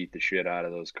would just beat the shit out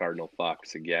of those Cardinal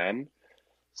fucks again.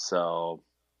 So,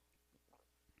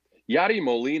 Yadi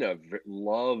Molina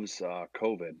loves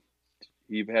COVID.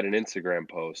 He had an Instagram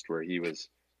post where he was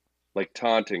like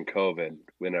taunting COVID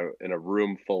in a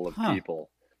room full of people.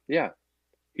 Yeah,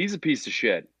 he's a piece of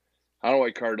shit. I don't know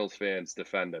why Cardinals fans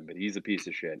defend him, but he's a piece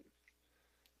of shit.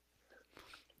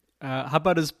 How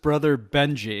about his brother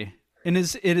Benji? And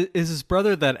is his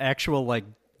brother that actual like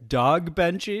dog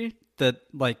Benji that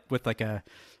like with like a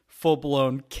full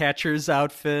blown catcher's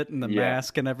outfit and the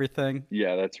mask and everything?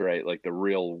 Yeah, that's right. Like the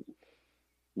real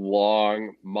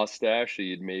long mustache that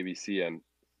you'd maybe see on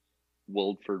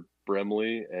Wilford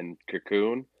Brimley and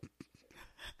Cocoon.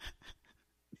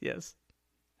 Yes.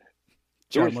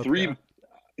 There were three.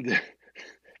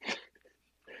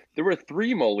 There were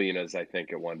 3 Molinas, I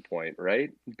think, at one point, right?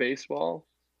 In baseball?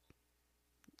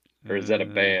 Or is that a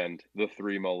band? The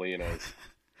 3 Molinas.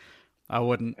 I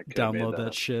wouldn't download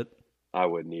that shit. I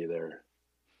wouldn't either.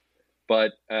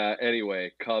 But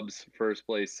anyway, Cubs first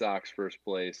place, Sox first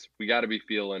place. We got to be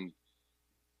feeling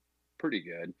pretty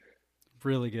good.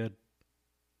 Really good.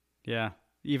 Yeah.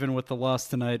 Even with the loss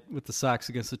tonight with the Sox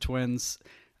against the Twins,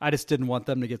 I just didn't want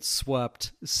them to get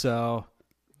swept. So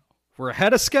we're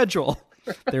ahead of schedule.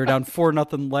 They were down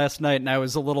 4-0 last night, and I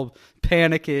was a little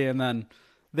panicky, and then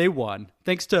they won.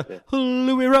 Thanks to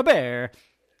Louis Robert.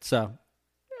 So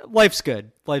life's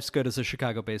good. Life's good as a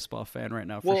Chicago baseball fan right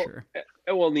now, for sure.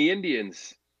 Well, the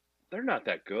Indians, they're not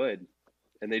that good,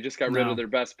 and they just got rid of their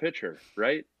best pitcher,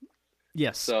 right?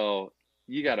 Yes. So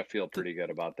you got to feel pretty good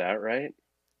about that, right?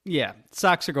 Yeah.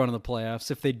 Sox are going to the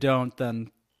playoffs. If they don't,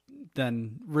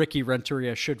 then Ricky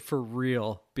Renteria should for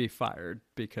real be fired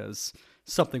because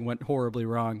something went horribly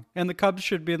wrong. And the Cubs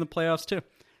should be in the playoffs too.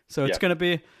 So it's going to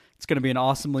be an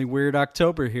awesomely weird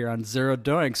October here on Zero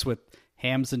Doinks with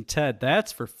Hams and Ted.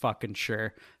 That's for fucking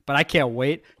sure. But I can't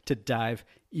wait to dive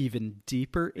even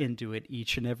deeper into it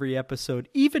each and every episode,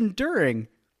 even during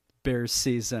Bears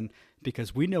season,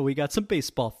 because we know we got some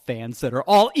baseball fans that are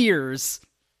all ears.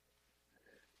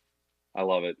 I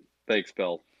love it. Thanks,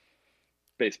 Bill.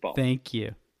 Baseball. Thank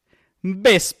you.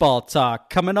 Baseball talk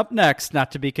coming up next,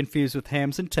 not to be confused with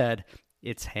Hams and Ted.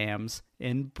 It's Hams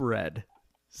and Bread.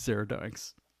 Zero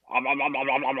Doinks.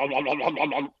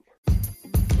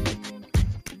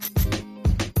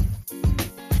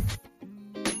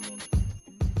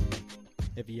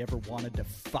 Have you ever wanted to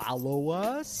follow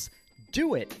us?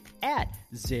 Do it at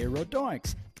Zero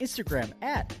Doinks. Instagram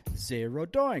at Zero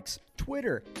Doinks.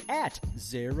 Twitter at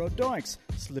Zero Doinks.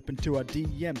 Slip into our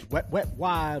DMs, wet,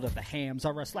 wild. If the hams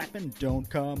are a slapping, don't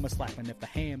come a slapping. If the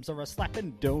hams are a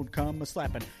slapping, don't come a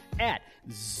slapping. At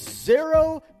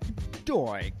Zero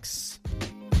Doinks.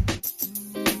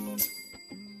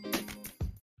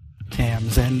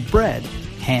 Hams and bread,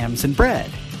 hams and bread,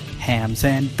 hams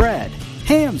and bread,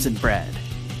 hams and bread.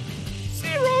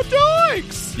 Zero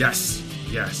Doinks! Yes,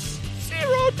 yes.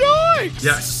 Zero Doinks!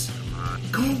 Yes.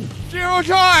 Go! Zero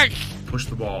Doinks! Push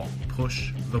the ball.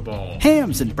 Push the ball.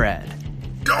 Hams and bread.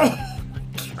 Go!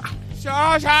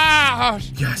 Sauce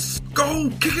house! Yes. Go!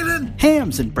 Kick it in!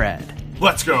 Hams and bread.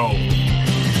 Let's go!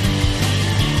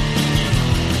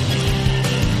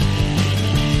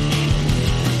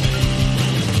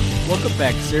 Welcome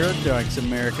back, Zero Doinks,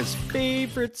 America's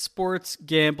favorite sports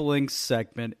gambling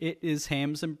segment. It is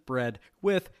Hams and Bread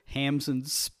with hams and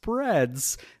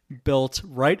spreads built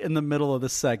right in the middle of the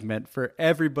segment for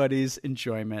everybody's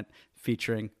enjoyment,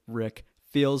 featuring Rick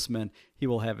Fieldsman. He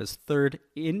will have his third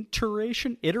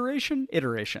iteration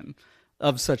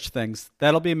of such things.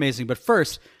 That'll be amazing. But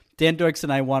first, Dan Doinks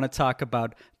and I want to talk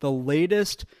about the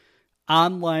latest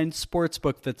online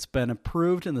sportsbook that's been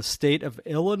approved in the state of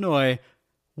Illinois.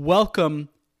 Welcome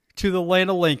to the land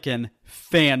of Lincoln,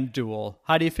 FanDuel.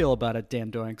 How do you feel about it,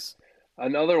 Dan Doinks?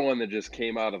 Another one that just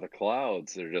came out of the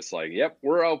clouds. They're just like, yep,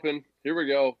 we're open. Here we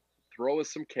go. Throw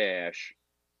us some cash.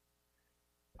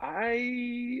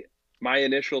 My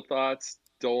initial thoughts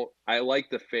I like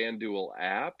the FanDuel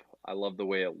app. I love the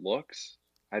way it looks.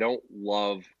 I don't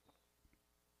love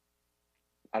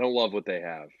I don't love what they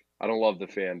have. I don't love the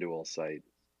FanDuel site.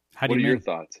 How do What you are your mean?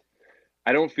 thoughts?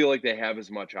 I don't feel like they have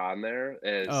as much on there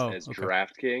as Okay.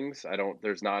 DraftKings.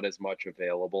 There's not as much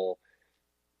available.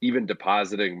 Even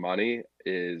depositing money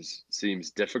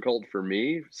seems difficult for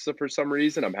me. So for some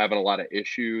reason, I'm having a lot of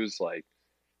issues like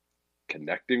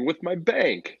connecting with my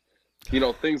bank.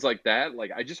 Things like that.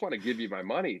 Like, I just want to give you my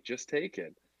money, just take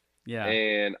it. Yeah.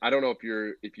 And I don't know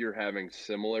if you're having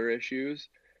similar issues.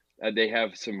 They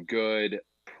have some good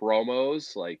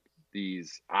promos, like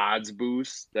these odds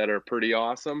boosts that are pretty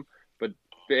awesome. But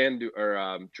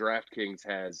DraftKings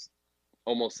has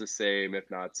almost the same, if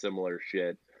not similar,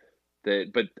 shit.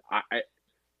 But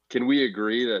can we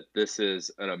agree that this is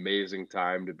an amazing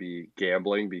time to be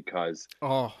gambling because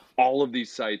all of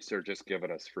these sites are just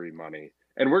giving us free money,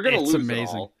 and we're gonna lose it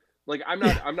all. Like, I'm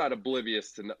not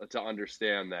oblivious to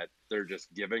understand that they're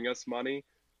just giving us money.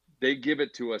 They give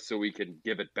it to us so we can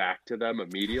give it back to them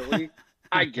immediately.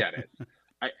 I get it.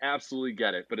 I absolutely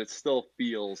get it, but it still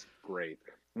feels great.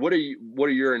 What are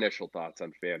your initial thoughts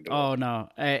on FanDuel? Oh no,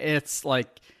 it's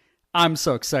like, I'm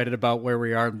so excited about where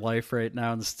we are in life right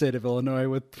now in the state of Illinois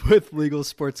with legal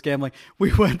sports gambling.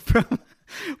 We went from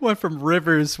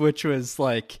Rivers, which was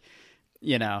like,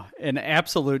 an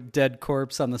absolute dead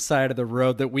corpse on the side of the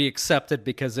road that we accepted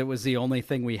because it was the only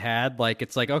thing we had. Like,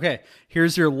 it's like, okay,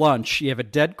 here's your lunch. You have a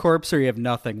dead corpse or you have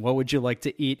nothing. What would you like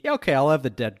to eat? Okay, I'll have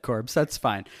the dead corpse. That's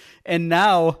fine. And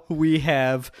now we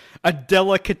have a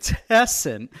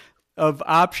delicatessen of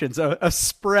options, a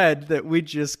spread that we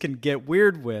just can get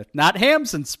weird with. Not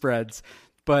hams and spreads,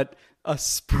 but a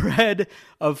spread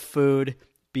of food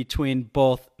between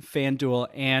both FanDuel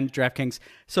and DraftKings.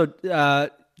 So,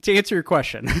 to answer your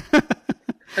question,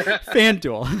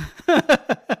 FanDuel,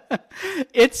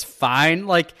 it's fine.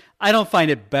 Like, I don't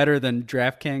find it better than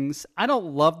DraftKings. I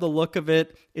don't love the look of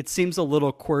it. It seems a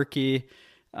little quirky.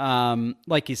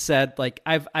 Like you said, like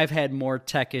I've had more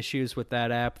tech issues with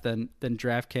that app than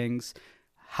DraftKings.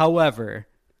 However,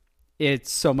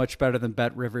 it's so much better than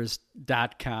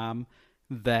BetRivers.com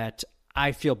that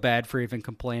I feel bad for even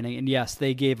complaining. And yes,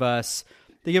 they gave us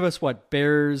what,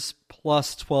 Bears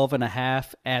plus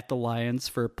 12.5 at the Lions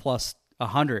for plus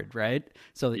 100, right?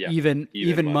 So yeah, even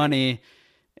money.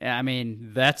 I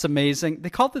mean, that's amazing. They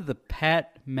called it the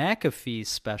Pat McAfee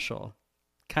special.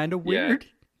 Kind of weird. Yeah,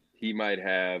 he might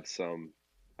have some,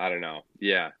 I don't know.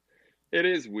 Yeah, it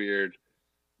is weird.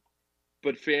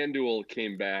 But FanDuel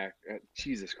came back.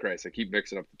 Jesus Christ, I keep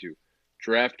mixing up the two.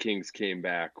 DraftKings came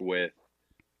back with,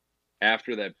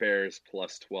 after that Bears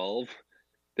plus 12,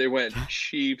 they went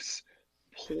Chiefs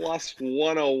plus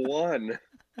 101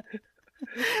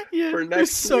 for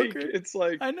next week. Great. It's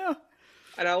like, I know.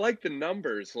 And I like the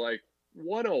numbers, like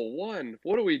 101.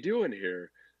 What are we doing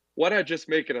here? Why not just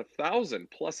make it 1,000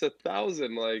 plus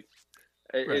 1,000? Like,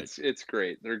 right. It's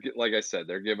great. They're, like I said,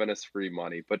 they're giving us free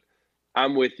money. But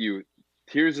I'm with you.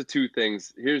 Here's the two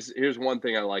things. Here's one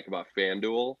thing I like about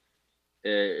FanDuel.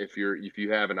 If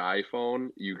you have an iPhone,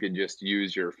 you can just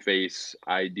use your Face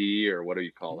ID, or what do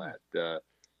you call that,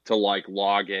 to like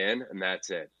log in, and that's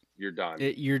it. You're done.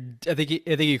 I think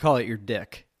you call it your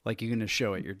dick. Like, you're gonna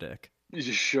show it your dick. You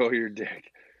just show your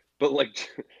dick. But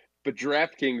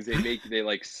DraftKings, they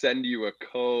like send you a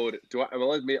code.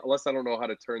 Unless I don't know how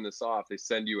to turn this off, they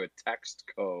send you a text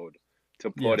code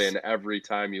to put in every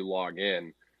time you log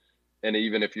in. And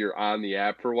even if you're on the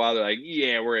app for a while, they're like,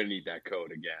 yeah, we're gonna need that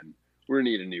code again. We're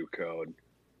gonna need a new code.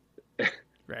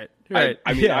 Right.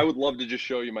 I mean, I would love to just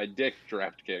show you my dick,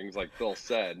 DraftKings, like Phil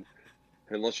said,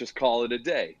 and let's just call it a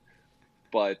day.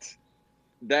 But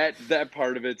that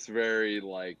part of it's very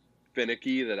like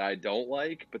finicky that I don't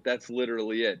like, but that's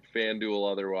literally it. FanDuel,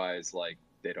 otherwise, like,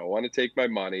 they don't want to take my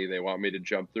money. They want me to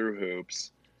jump through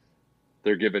hoops.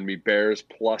 They're giving me Bears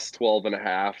plus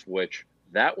 12.5, which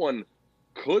that one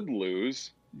could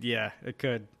lose. Yeah, it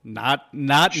could. Not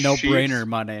no-brainer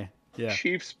money. Yeah.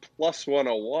 Chiefs plus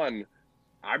 101.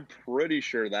 I'm pretty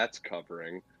sure that's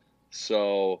covering.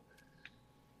 So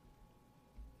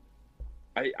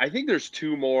I think there's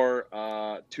two more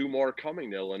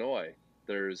coming to Illinois.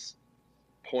 There's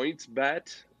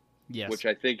PointsBet, which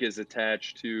I think is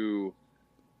attached to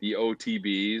the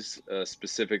OTBs,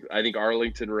 specific. I think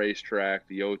Arlington Racetrack,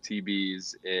 the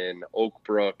OTBs in Oak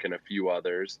Brook, and a few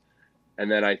others. And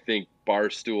then I think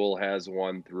Barstool has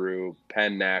one through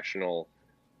Penn National,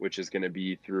 which is going to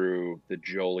be through the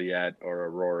Joliet or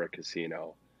Aurora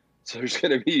Casino. So there's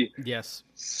going to be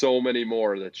so many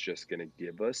more that's just going to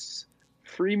give us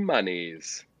free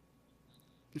monies.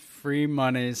 Free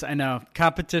monies. I know.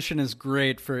 Competition is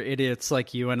great for idiots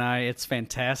like you and I. It's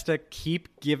fantastic.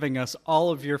 Keep giving us all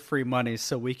of your free monies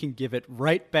so we can give it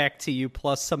right back to you,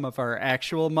 plus some of our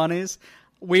actual monies.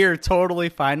 We are totally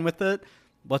fine with it.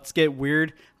 Let's get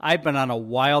weird. I've been on a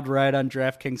wild ride on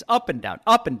DraftKings, up and down,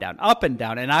 up and down, up and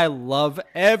down, and I love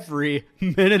every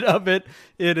minute of it.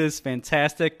 It is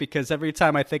fantastic because every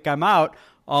time I think I'm out,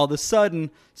 all of a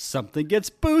sudden something gets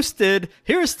boosted.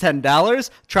 Here's $10.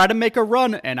 Try to make a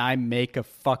run, and I make a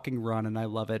fucking run, and I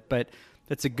love it. But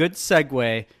that's a good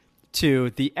segue to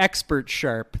the expert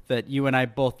sharp that you and I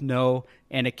both know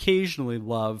and occasionally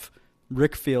love,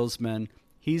 Rick Fieldsman.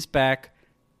 He's back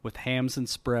with Hams and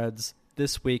Spreads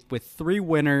this week with 3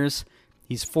 winners.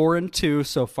 He's 4-2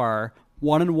 so far,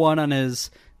 1-1 on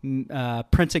his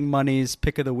printing money's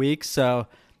pick of the week. So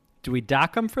do we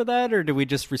dock him for that, or do we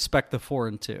just respect the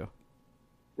 4-2?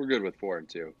 We're good with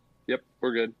 4-2. Yep,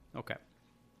 we're good. Okay.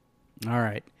 All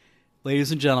right.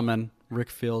 Ladies and gentlemen, Rick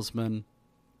Fieldsman,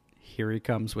 here he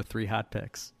comes with 3 hot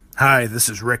picks. Hi, this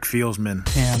is Rick Fieldsman.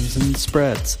 Hams and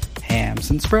Spreads. Hams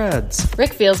and Spreads.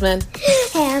 Rick Fieldsman.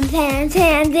 Hams and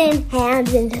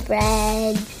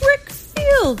Spreads. Rick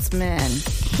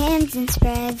Fieldsman. Hams and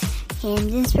Spreads.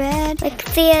 Hams and Spreads. Rick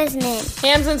Fieldsman.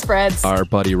 Hams and Spreads. Our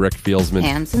buddy Rick Fieldsman.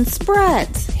 Hams and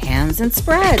Spreads. Hams and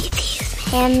Spreads.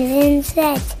 Hams and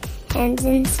Spreads. Hams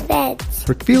and Spreads.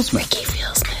 Rick Fieldsman. Ricky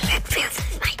Fieldsman. Rick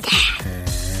Fieldsman's my dad.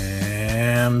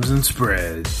 Hams and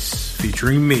Spreads.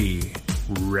 Featuring me,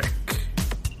 Rick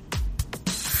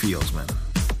Fieldsman.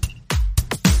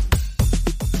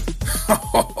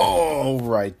 All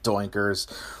right, doinkers.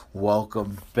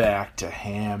 Welcome back to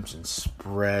Hams and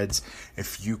Spreads.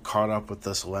 If you caught up with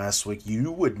us last week,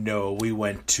 you would know we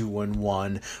went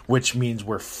 2-1, which means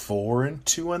we're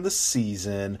 4-2 on the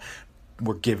season.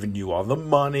 We're giving you all the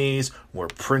monies. We're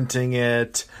printing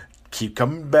it. Keep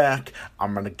coming back.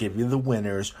 I'm going to give you the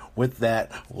winners. With that,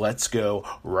 let's go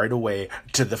right away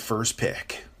to the first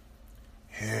pick.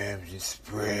 Hams and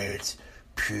Spreads,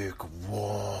 pick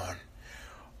 1.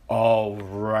 All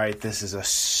right, this is a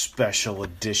special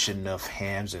edition of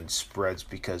Hams and Spreads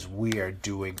because we are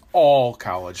doing all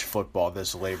college football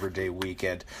this Labor Day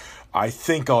weekend. I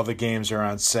think all the games are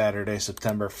on Saturday,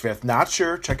 September 5th. Not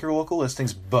sure. Check your local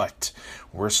listings. But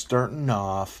we're starting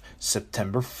off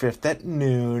September 5th at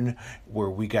noon, where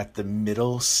we got the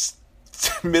Middle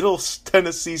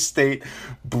Tennessee State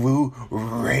Blue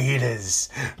Raiders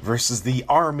versus the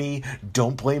Army.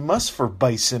 Don't blame us for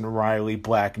Bison Riley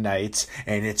Black Knights,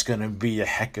 and it's going to be a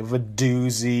heck of a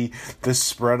doozy. The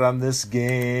spread on this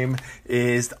game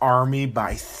is Army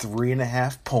by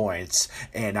 3.5 points,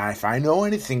 and if I know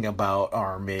anything about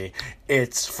Army,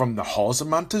 it's from the halls of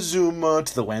Montezuma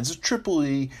to the lands of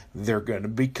Tripoli. They're going to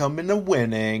be coming to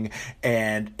winning,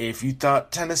 and if you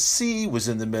thought Tennessee was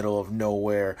in the middle of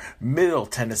nowhere, Middle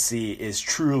Tennessee is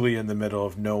truly in the middle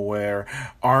of nowhere.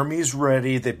 Army's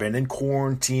ready. They've been in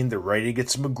quarantine. They're ready to get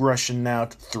some aggression now.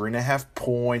 3.5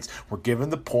 points. We're giving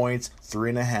the points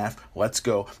 3.5. Let's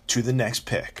go to the next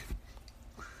pick.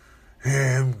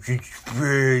 Hams and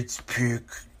Spreads, pick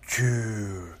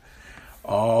 2.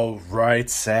 All right,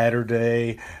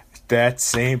 Saturday, that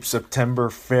same September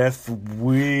 5th,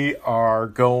 we are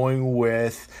going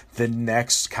with the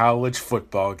next college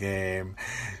football game.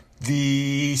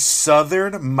 The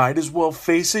Southern, might as well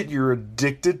face it, you're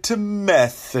addicted to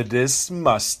Methodist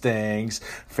Mustangs,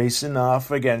 facing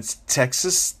off against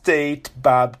Texas State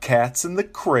Bobcats in the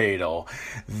Cradle.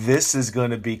 This is going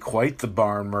to be quite the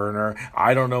barn burner.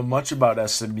 I don't know much about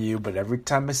SMU, but every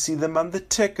time I see them on the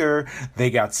ticker, they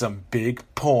got some big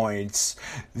points.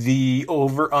 The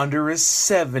over-under is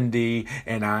 70,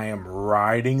 and I am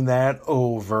riding that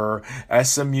over.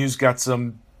 SMU's got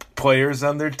some players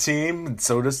on their team, and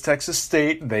so does Texas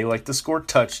State. They like to score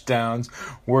touchdowns.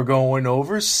 We're going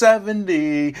over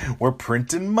 70. We're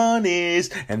printing monies,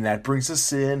 and that brings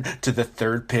us in to the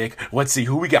third pick. Let's see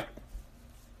who we got.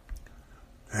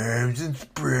 Hams and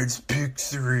Spreads, pick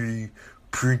 3.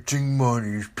 Printing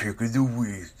monies, pick of the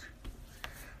week.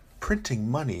 Printing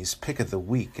Money's Pick of the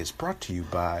Week is brought to you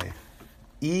by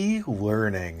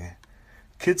e-learning.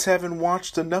 Kids haven't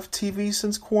watched enough TV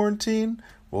since quarantine?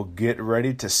 Well, get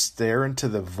ready to stare into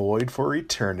the void for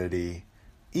eternity.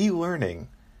 E-learning.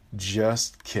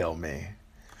 Just kill me.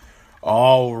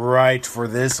 All right, for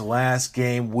this last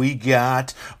game, we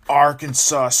got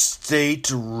Arkansas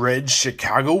State Red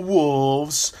Chicago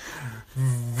Wolves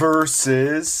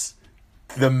versus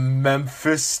the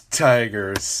Memphis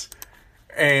Tigers.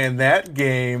 And that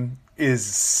game is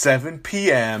 7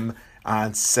 p.m.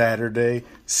 on Saturday,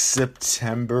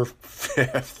 September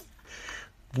 5th.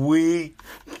 We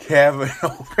have an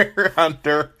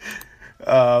over-under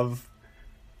of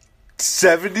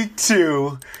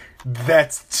 72.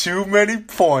 That's too many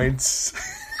points.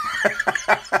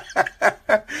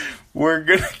 we're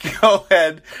going to go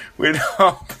ahead with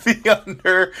the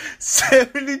under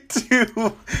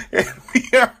 72, and we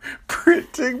are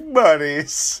printing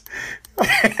monies.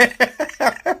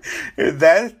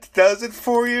 That does it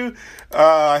for you.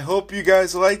 I hope you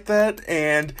guys like that,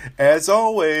 and as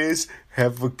always,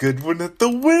 have a good one at the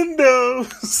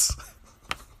windows.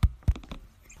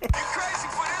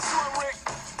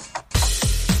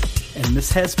 And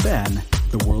this has been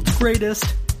the world's greatest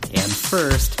and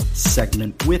first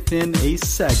segment within a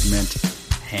segment,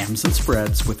 Hams and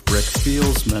Spreads with Rick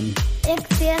Fieldsman. Rick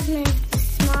Fieldsman is the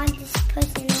smartest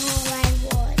person in the whole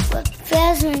wide world. Rick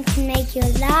Fieldsman can make you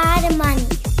a lot of money.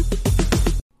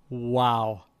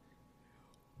 Wow.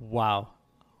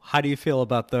 How do you feel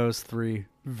about those three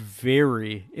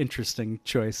very interesting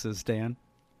choices, Dan?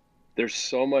 There's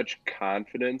so much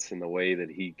confidence in the way that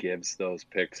he gives those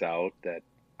picks out that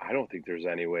I don't think there's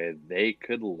any way they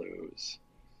could lose.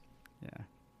 Yeah.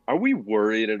 Are we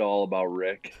worried at all about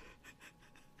Rick?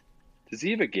 Does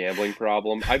he have a gambling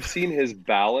problem? I've seen his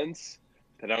balance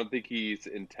that I don't think he's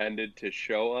intended to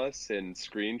show us in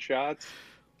screenshots.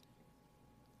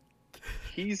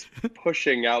 He's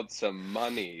pushing out some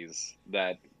monies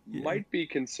that might be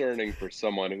concerning for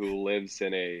someone who lives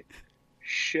in a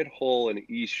shithole in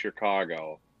East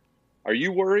Chicago. Are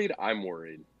you worried? I'm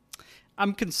worried.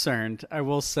 I'm concerned. I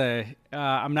will say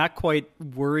I'm not quite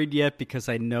worried yet because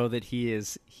I know that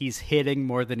he's hitting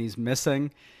more than he's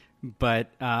missing, but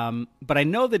I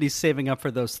know that he's saving up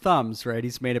for those thumbs, right?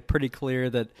 He's made it pretty clear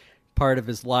that part of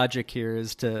his logic here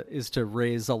is to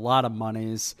raise a lot of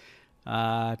monies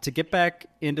to get back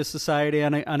into society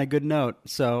on a good note.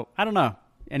 So I don't know.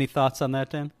 Any thoughts on that,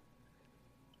 Dan?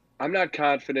 I'm not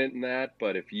confident in that,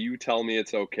 but if you tell me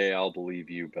it's okay, I'll believe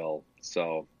you, Bill.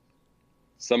 So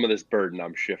some of this burden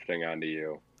I'm shifting onto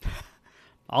you.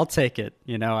 I'll take it.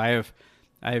 You know, I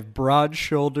have broad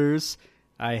shoulders,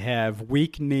 I have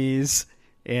weak knees,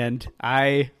 and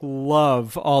I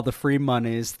love all the free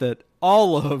monies that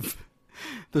all of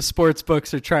the sports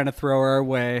books are trying to throw our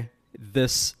way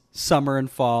this summer and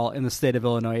fall in the state of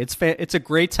Illinois. It's a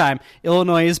great time.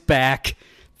 Illinois is back.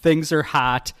 Things are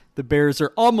hot. The Bears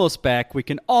are almost back. We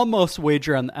can almost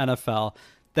wager on the NFL.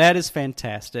 That is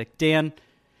fantastic. Dan,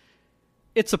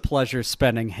 it's a pleasure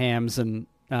spending hams and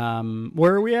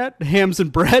where are we at? Hams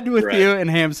and bread with you, and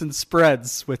hams and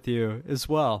spreads with you as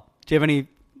well. Do you have any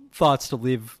thoughts to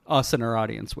leave us and our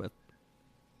audience with?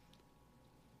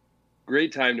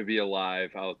 Great time to be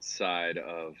alive outside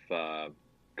of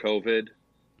COVID,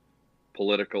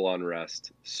 political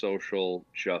unrest, social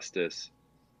justice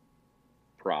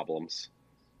problems.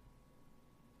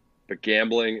 But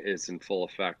gambling is in full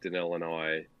effect in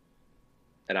Illinois,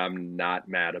 and I'm not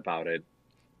mad about it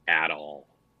at all.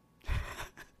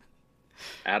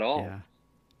 At all. Yeah.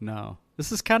 No.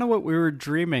 This is kind of what we were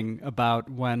dreaming about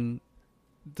when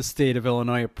the state of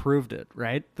Illinois approved it,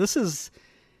 right? This is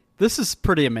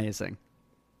pretty amazing.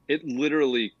 It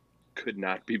literally could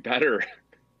not be better.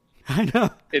 I know.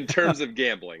 In terms of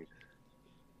gambling.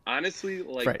 Honestly,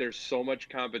 right. There's so much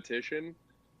competition,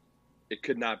 it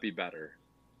could not be better.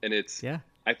 And it's, yeah.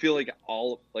 I feel like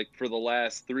for the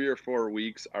last 3 or 4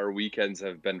 weeks, our weekends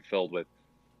have been filled with,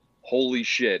 holy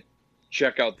shit,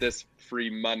 check out this free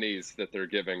monies that they're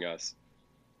giving us.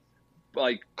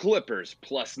 Like Clippers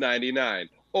plus 99.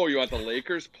 Oh, you want the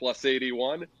Lakers plus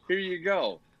 81? Here you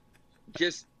go.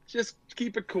 Just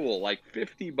keep it cool. Like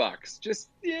 $50. Just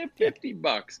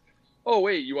 $50. Oh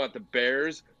wait, you want the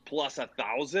Bears plus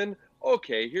 1,000?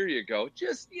 Okay, here you go.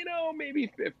 Just, maybe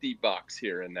 $50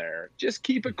 here and there. Just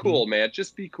keep it cool, man.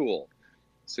 Just be cool.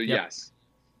 So yes,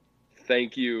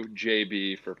 thank you,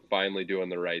 JB, for finally doing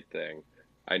the right thing.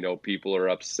 I know people are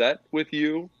upset with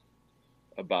you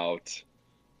about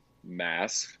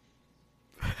masks,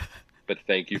 but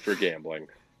thank you for gambling.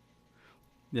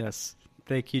 Yes.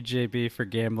 Thank you, JB, for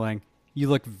gambling. You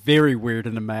look very weird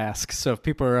in a mask, so if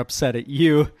people are upset at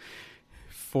you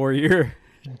for your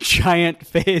giant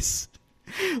face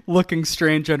looking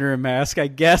strange under a mask, I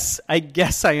guess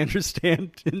I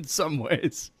understand in some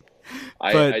ways.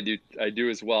 I do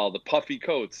as well. The puffy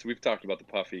coats. We've talked about the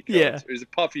puffy coats. Yeah. He's a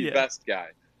puffy vest guy.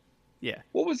 Yeah.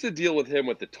 What was the deal with him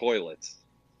with the toilets?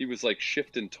 He was like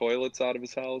shifting toilets out of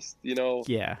his house,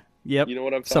 Yeah. Yep. You know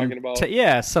what I'm talking about?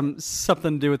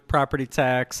 Something to do with property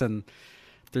tax, and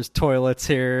there's toilets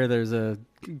here. There's a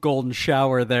golden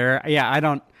shower there. Yeah,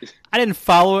 I didn't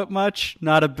follow it much.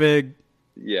 Not a big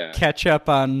catch up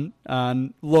on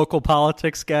local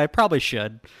politics guy. Probably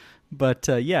should. But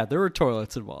there were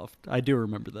toilets involved. I do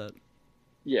remember that.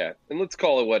 Yeah, and let's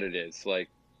call it what it is. Like,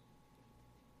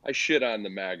 I shit on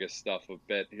the MAGA stuff a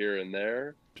bit here and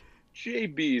there.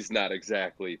 JB's not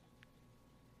exactly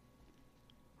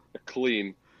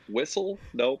clean whistle.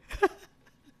 Nope.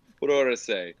 What do I want to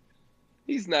say?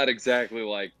 He's not exactly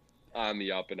like on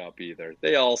the up and up either.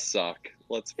 They all suck.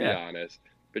 Let's be honest.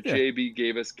 But JB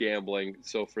gave us gambling,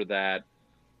 so for that,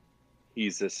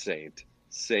 he's a saint.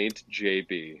 Saint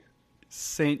JB.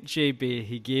 Saint JB.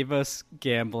 He gave us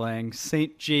gambling.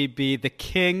 Saint JB, the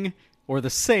king or the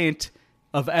saint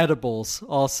of edibles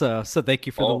also. So thank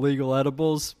you for the legal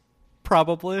edibles.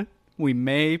 Probably. We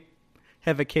may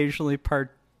have occasionally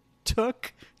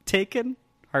taken.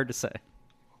 Hard to say.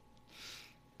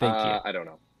 Thank you. I don't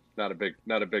know. Not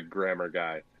a big grammar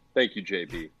guy. Thank you,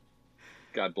 JB.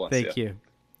 God bless you. Thank you.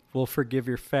 We'll forgive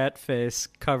your fat face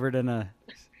covered in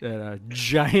a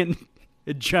giant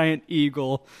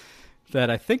eagle that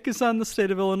I think is on the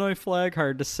state of Illinois flag.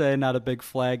 Hard to say. Not a big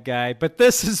flag guy. But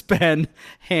this has been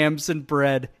Hams and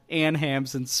Bread and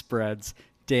Hams and Spreads.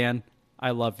 Dan,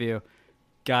 I love you.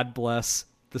 God bless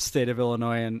the state of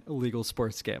Illinois and illegal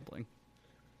sports gambling.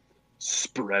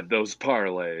 Spread those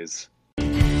parlays.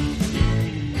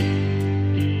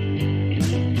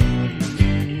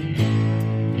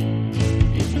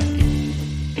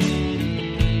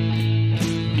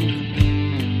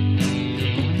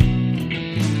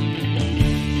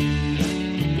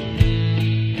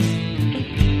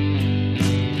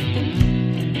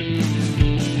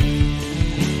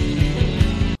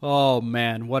 Oh,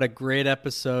 man, what a great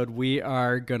episode. We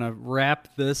are going to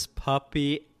wrap this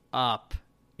puppy up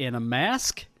in a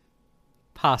mask?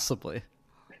 Possibly.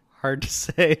 Hard to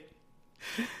say.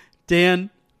 Dan,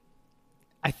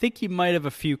 I think you might have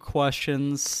a few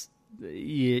questions.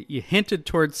 You hinted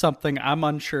towards something. I'm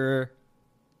unsure.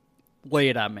 Lay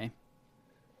it on me.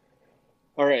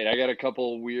 All right, I got a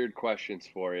couple weird questions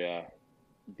for you.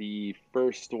 The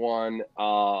first one,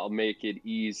 I'll make it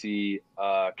easy.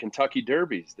 Kentucky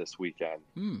Derbies this weekend.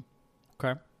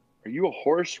 Okay. Are you a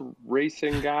horse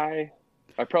racing guy?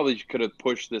 I probably could have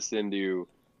pushed this into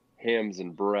Hams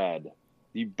and Bread.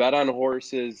 Do you bet on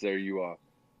horses? Are you a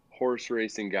horse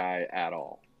racing guy at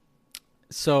all?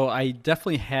 So I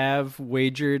definitely have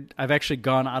wagered. I've actually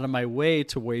gone out of my way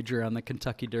to wager on the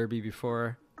Kentucky Derby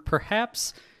before.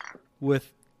 Perhaps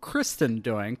with Kristen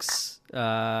Doinks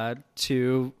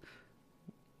to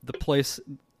the place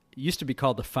used to be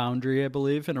called the Foundry, I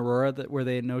believe, in Aurora, where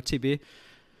they had no OTB.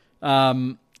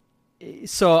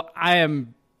 So I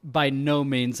am by no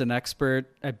means an expert.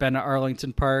 I've been to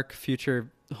Arlington Park,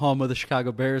 future home of the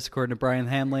Chicago Bears, according to Brian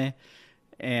Hanley.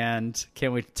 And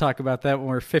can't wait to talk about that when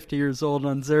we're 50 years old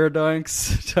on Zero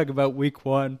Doinks. Talk about week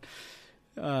one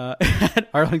at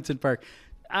Arlington Park.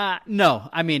 No.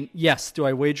 I mean, yes. Do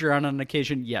I wager on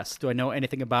occasion? Yes. Do I know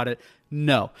anything about it?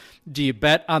 No. Do you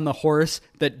bet on the horse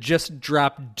that just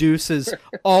dropped deuces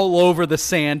all over the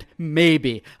sand?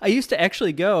 Maybe. I used to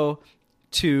actually go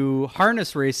to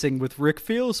harness racing with Rick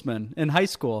Fieldsman in high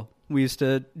school. We used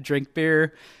to drink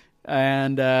beer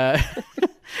and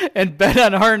and bet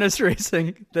on harness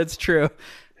racing. That's true.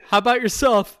 How about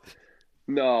yourself?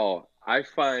 No, I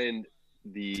find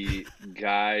the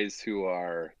guys who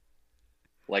are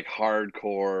like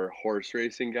hardcore horse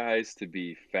racing guys to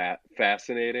be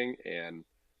fascinating and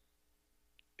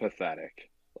pathetic.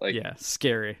 Like, yeah,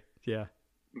 scary. Yeah.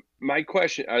 My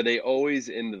question, are they always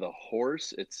into the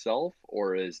horse itself,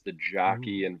 or is the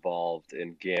jockey involved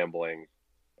in gambling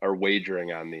or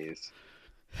wagering on these?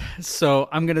 So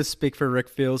I'm going to speak for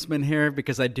Rick Fieldsman here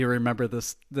because I do remember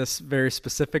this very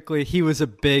specifically. He was a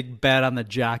big bet on the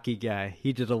jockey guy.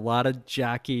 He did a lot of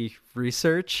jockey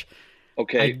research.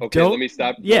 Okay, let me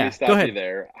stop you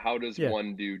there. How does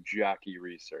one do jockey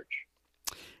research?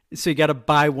 So you got to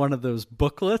buy one of those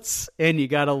booklets and you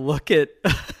got to look at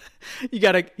you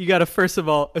got to first of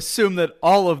all assume that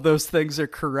all of those things are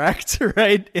correct,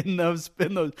 right? In those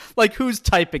like who's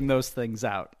typing those things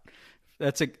out?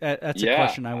 That's a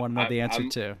question I want to know the answer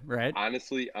to, right?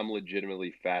 Honestly, I'm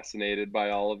legitimately fascinated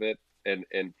by all of it and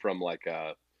from like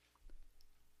a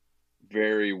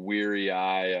very weary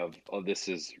eye of this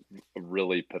is a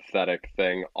really pathetic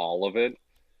thing, all of it.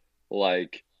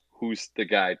 Like, who's the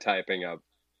guy typing up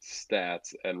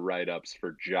stats and write-ups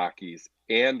for jockeys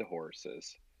and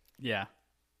horses? Yeah.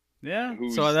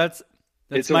 So that's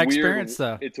my experience,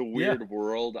 though. It's a weird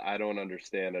world I don't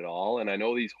understand at all. And I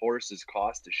know these horses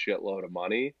cost a shitload of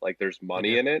money. Like, there's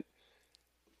money in it.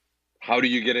 How do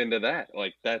you get into that?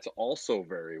 Like, that's also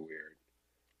very weird.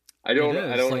 I don't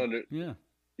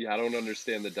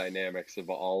understand the dynamics of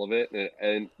all of it.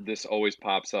 And this always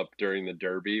pops up during the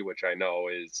Derby, which I know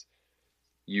is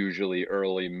usually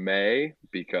early May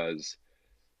because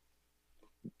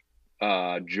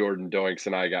Jordan Doinks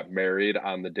and I got married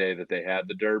on the day that they had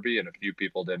the Derby, and a few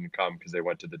people didn't come because they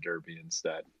went to the Derby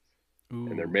instead. Ooh.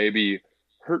 And there may be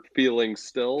hurt feelings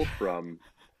still from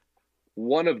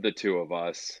one of the two of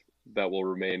us that will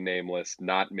remain nameless,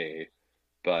 not me.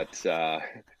 But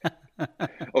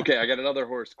okay, I got another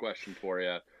horse question for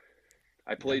you.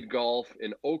 I played golf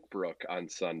in Oak Brook on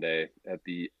Sunday at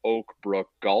the Oak Brook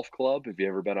Golf Club. Have you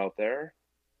ever been out there?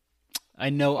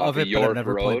 I know of it, but I've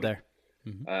never played there.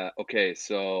 Okay,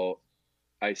 so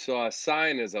I saw a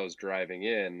sign as I was driving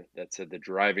in that said the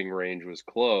driving range was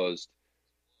closed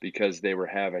because they were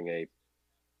having a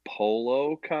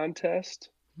polo contest.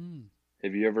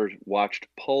 Have you ever watched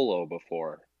polo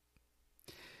before?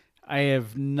 I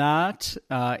have not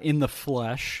in the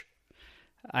flesh.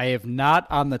 I have not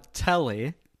on the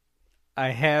telly. I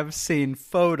have seen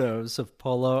photos of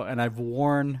polo, and I've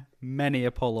worn many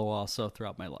a polo also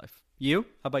throughout my life. You?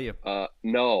 How about you?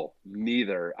 No,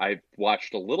 neither. I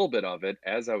watched a little bit of it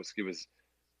it was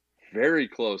very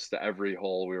close to every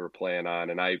hole we were playing on,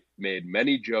 and I made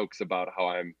many jokes about how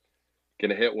I'm going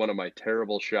to hit one of my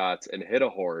terrible shots and hit a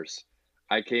horse.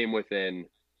 I came within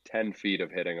 10 feet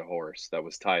of hitting a horse that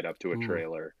was tied up to a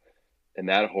trailer, and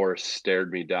that horse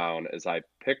stared me down as I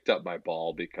picked up my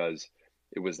ball because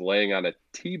it was laying on a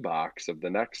tee box of the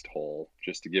next hole,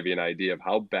 just to give you an idea of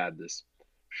how bad this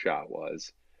shot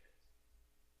was.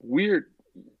 Weird,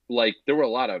 like there were a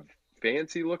lot of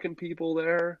fancy looking people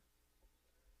there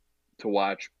to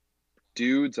watch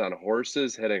dudes on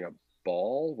horses hitting a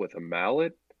ball with a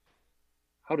mallet.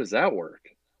 How does that work?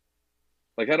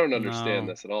 Like, I don't understand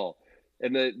this at all.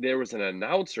 And there was an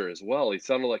announcer as well. He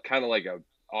sounded like kind of like a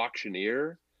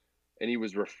auctioneer, and he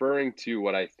was referring to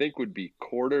what I think would be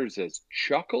quarters as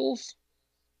chuckles,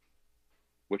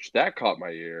 which that caught my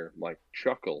ear. I'm like,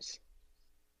 chuckles.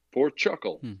 Fourth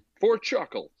chuckle. Fourth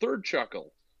chuckle. Third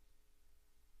chuckle.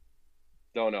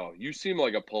 Don't know. You seem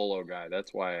like a polo guy.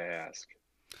 That's why I ask.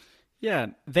 Yeah,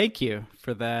 thank you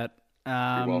for that.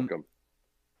 You're welcome.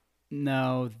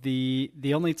 No,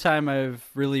 the only time I've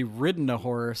really ridden a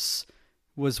horse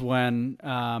was when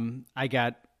I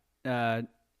got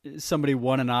somebody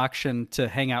won an auction to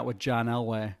hang out with John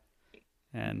Elway,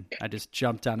 and I just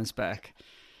jumped on his back.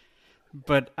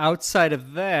 But outside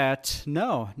of that,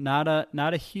 no, not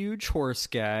a huge horse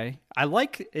guy. I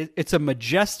like it, it's a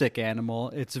majestic animal.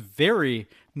 It's very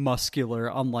muscular,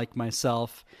 unlike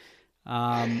myself.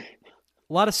 A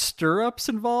lot of stirrups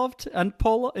involved in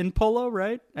polo,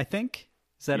 right? I think.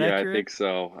 Is that accurate?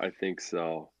 Yeah, I think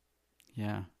so.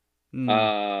 Yeah.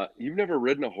 You've never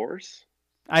ridden a horse?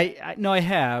 I no, I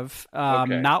have.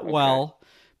 Not well,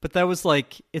 but that was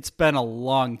like, it's been a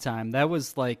long time. That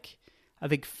was like, I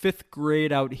think 5th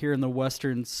grade out here in the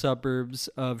western suburbs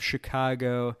of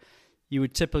Chicago. You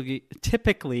would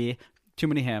typically, too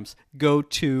many hams, go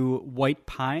to White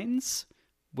Pines,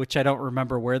 which I don't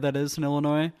remember where that is in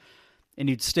Illinois. And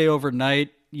you'd stay overnight.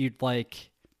 There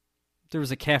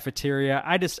was a cafeteria.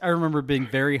 I remember being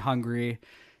very hungry.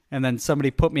 And then somebody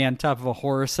put me on top of a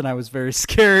horse and I was very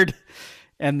scared.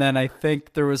 And then I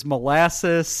think there was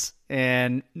molasses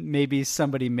and maybe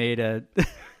somebody made a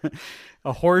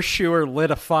horseshoe or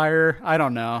lit a fire. I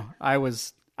don't know. I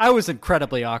was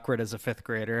incredibly awkward as a 5th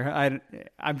grader.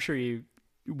 I'm sure you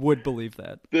would believe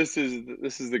that. This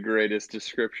is the greatest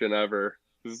description ever.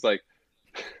 This is like,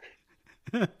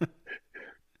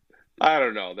 I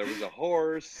don't know. There was a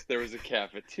horse. There was a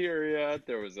cafeteria.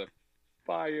 There was a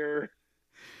fire.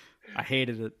 I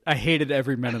hated it. I hated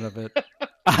every minute of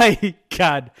it.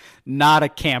 God, not a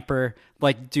camper.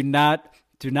 Like, do not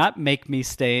make me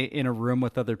stay in a room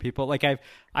with other people. Like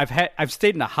I've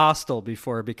stayed in a hostel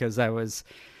before because I was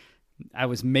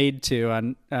made to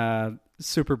on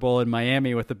Super Bowl in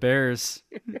Miami with the Bears,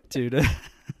 dude.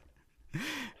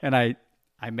 And I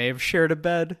may have shared a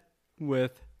bed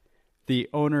with the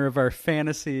owner of our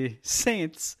fantasy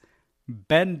Saints,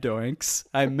 Ben Doinks.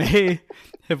 I may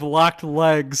have locked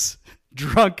legs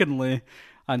drunkenly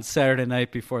on Saturday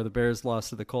night before the Bears lost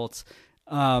to the Colts.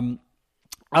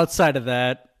 Outside of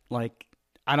that, like,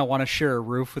 I don't want to share a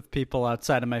roof with people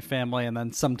outside of my family, and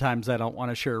then sometimes I don't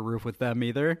want to share a roof with them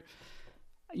either.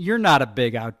 You're not a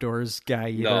big outdoors guy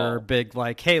either, No. or big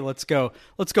like, hey, let's go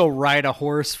ride a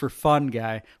horse for fun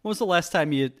guy. When was the last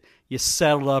time you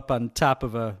settled up on top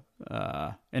of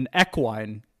an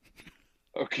equine?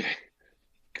 Okay.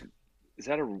 Is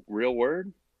that a real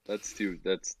word? That's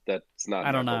not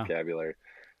I don't my know. vocabulary.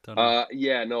 Don't know.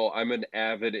 Yeah, no, I'm an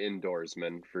avid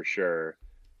indoorsman for sure.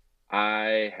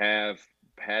 I have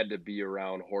had to be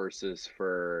around horses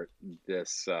for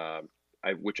this,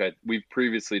 we've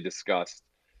previously discussed.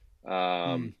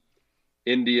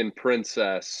 Indian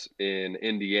Princess in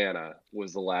Indiana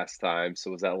was the last time.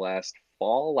 So was that last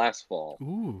fall? Last fall.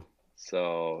 Ooh.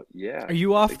 So yeah. Are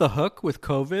you off the hook with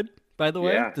COVID, by the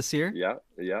way, Yeah. this year. Yeah.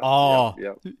 Oh,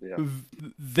 Yeah.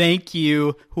 Thank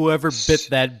you, whoever bit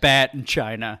that bat in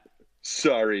China.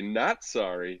 Sorry, not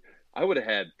sorry. I would have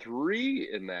had 3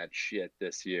 in that shit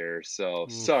this year. So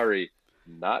sorry,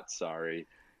 not sorry.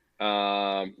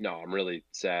 No, I'm really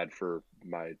sad for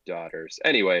my daughters.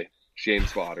 Anyway,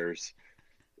 James Waters.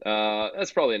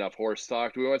 That's probably enough horse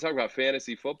talk. Do we want to talk about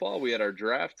fantasy football? We had our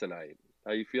draft tonight.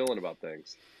 How you feeling about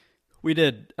things? We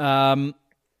did.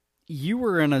 You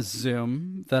were in a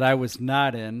Zoom that I was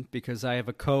not in because I have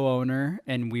a co-owner,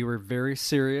 and we were very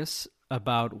serious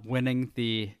about winning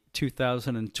the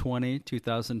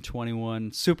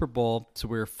 2020-2021 Super Bowl. So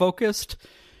we were focused.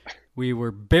 We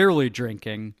were barely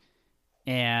drinking.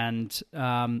 And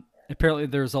apparently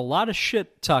there's a lot of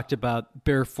shit talked about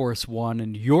Bear Force One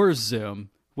in your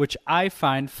Zoom, which I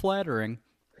find flattering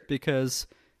because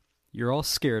you're all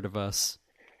scared of us.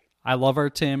 I love our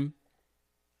team.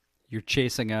 You're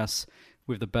chasing us.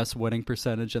 We have the best winning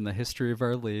percentage in the history of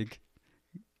our league.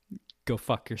 Go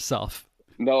fuck yourself.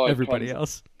 No, everybody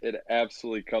else. It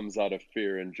absolutely comes out of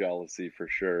fear and jealousy for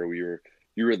sure.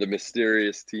 You were the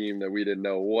mysterious team that we didn't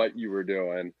know what you were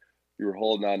doing. You were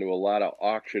holding on to a lot of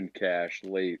auction cash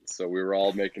late, so we were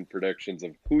all making predictions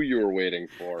of who you were waiting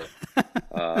for.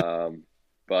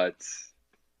 But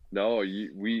no, I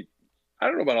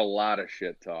don't know about a lot of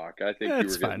shit talk. I think you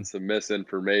were getting some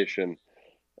misinformation.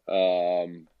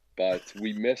 But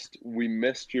we missed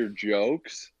your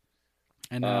jokes.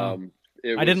 I know.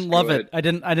 I didn't love it. I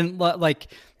didn't like.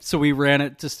 So we ran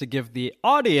it just to give the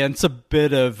audience a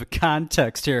bit of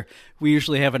context here. We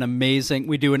usually have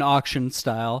we do an auction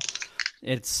style.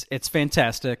 It's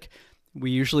fantastic. We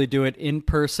usually do it in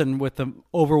person with the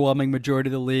overwhelming majority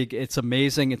of the league. It's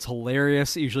amazing. It's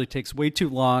hilarious. It usually takes way too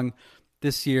long.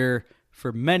 This year,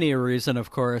 for many a reason,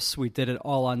 of course, we did it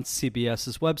all on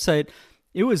CBS's website.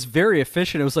 It was very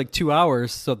efficient. It was like 2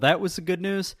 hours. So that was the good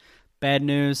news. Bad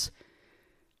news,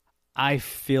 I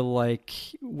feel like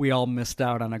we all missed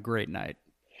out on a great night.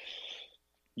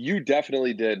 You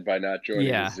definitely did by not joining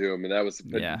the Zoom, and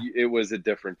it was a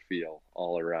different feel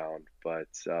all around. But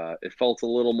it felt a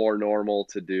little more normal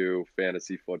to do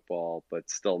fantasy football, but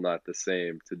still not the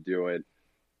same to do it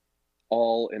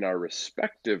all in our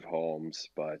respective homes.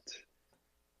 But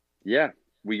yeah,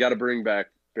 we got to bring back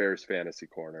Bears Fantasy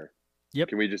Corner. Yep.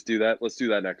 Can we just do that? Let's do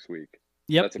that next week.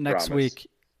 Yep. That's a next promise.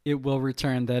 week it will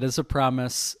return. That is a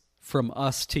promise from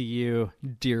us to you,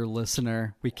 dear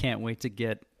listener. We can't wait to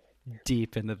get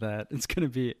deep into that. It's gonna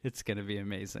be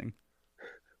amazing.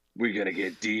 We're gonna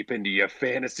get deep into your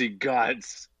fantasy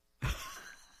guts.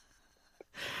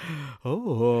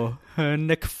 Oh,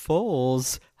 Nick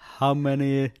Foles, how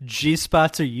many G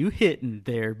spots are you hitting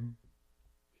there,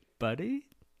 buddy?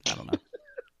 I don't know.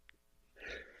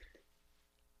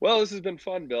 Well, this has been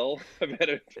fun, Bill. I've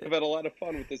had a lot of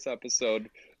fun with this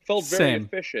episode. Felt very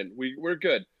efficient. We're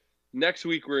good. Next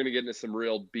week we're gonna get into some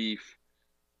real beef,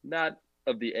 not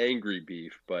of the angry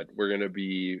beef, but we're going to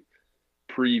be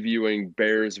previewing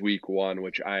Bears Week 1,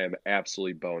 which I am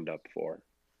absolutely boned up for.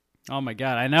 Oh my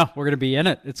God, I know. We're going to be in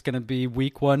it. It's going to be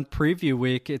Week 1 preview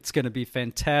week. It's going to be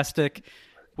fantastic.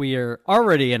 We are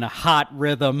already in a hot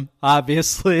rhythm,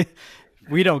 obviously.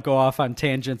 We don't go off on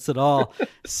tangents at all.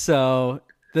 So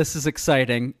this is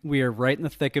exciting. We are right in the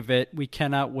thick of it. We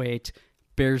cannot wait.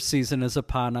 Bears season is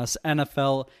upon us.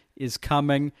 NFL is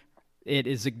coming. It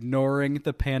is ignoring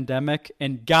the pandemic,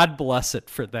 and God bless it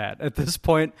for that. At this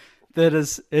point,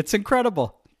 it's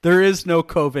incredible. There is no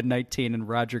COVID-19 in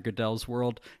Roger Goodell's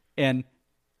world, and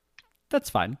that's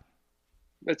fine.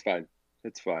 It's fine.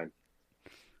 It's fine.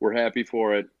 We're happy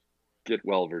for it. Get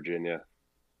well, Virginia.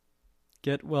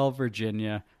 Get well,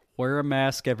 Virginia. Wear a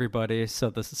mask, everybody, so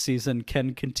the season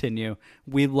can continue.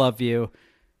 We love you.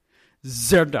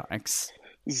 Zerdonks.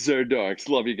 Zerdonks.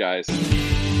 Love you guys.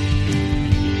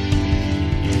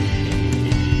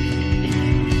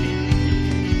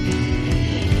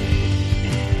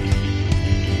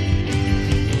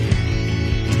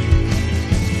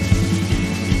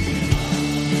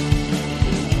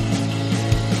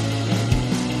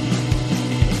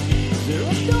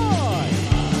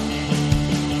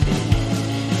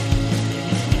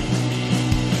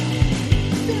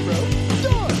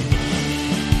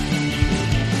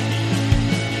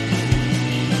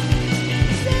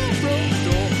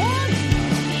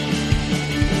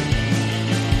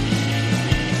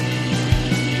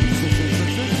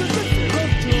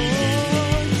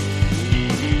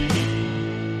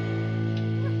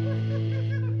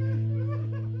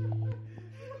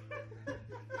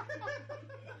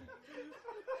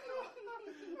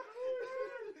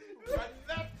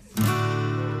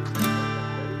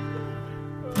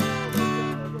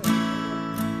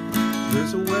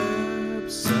 There's a way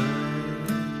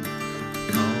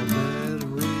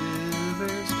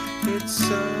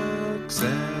success.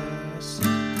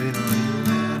 They don't even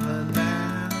have a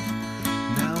nap.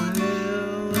 Now in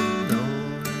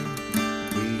Illinois,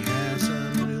 we have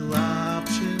some new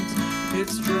options.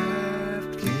 It's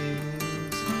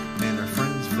DraftKings and our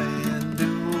friends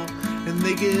FanDuel, and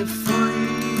they give free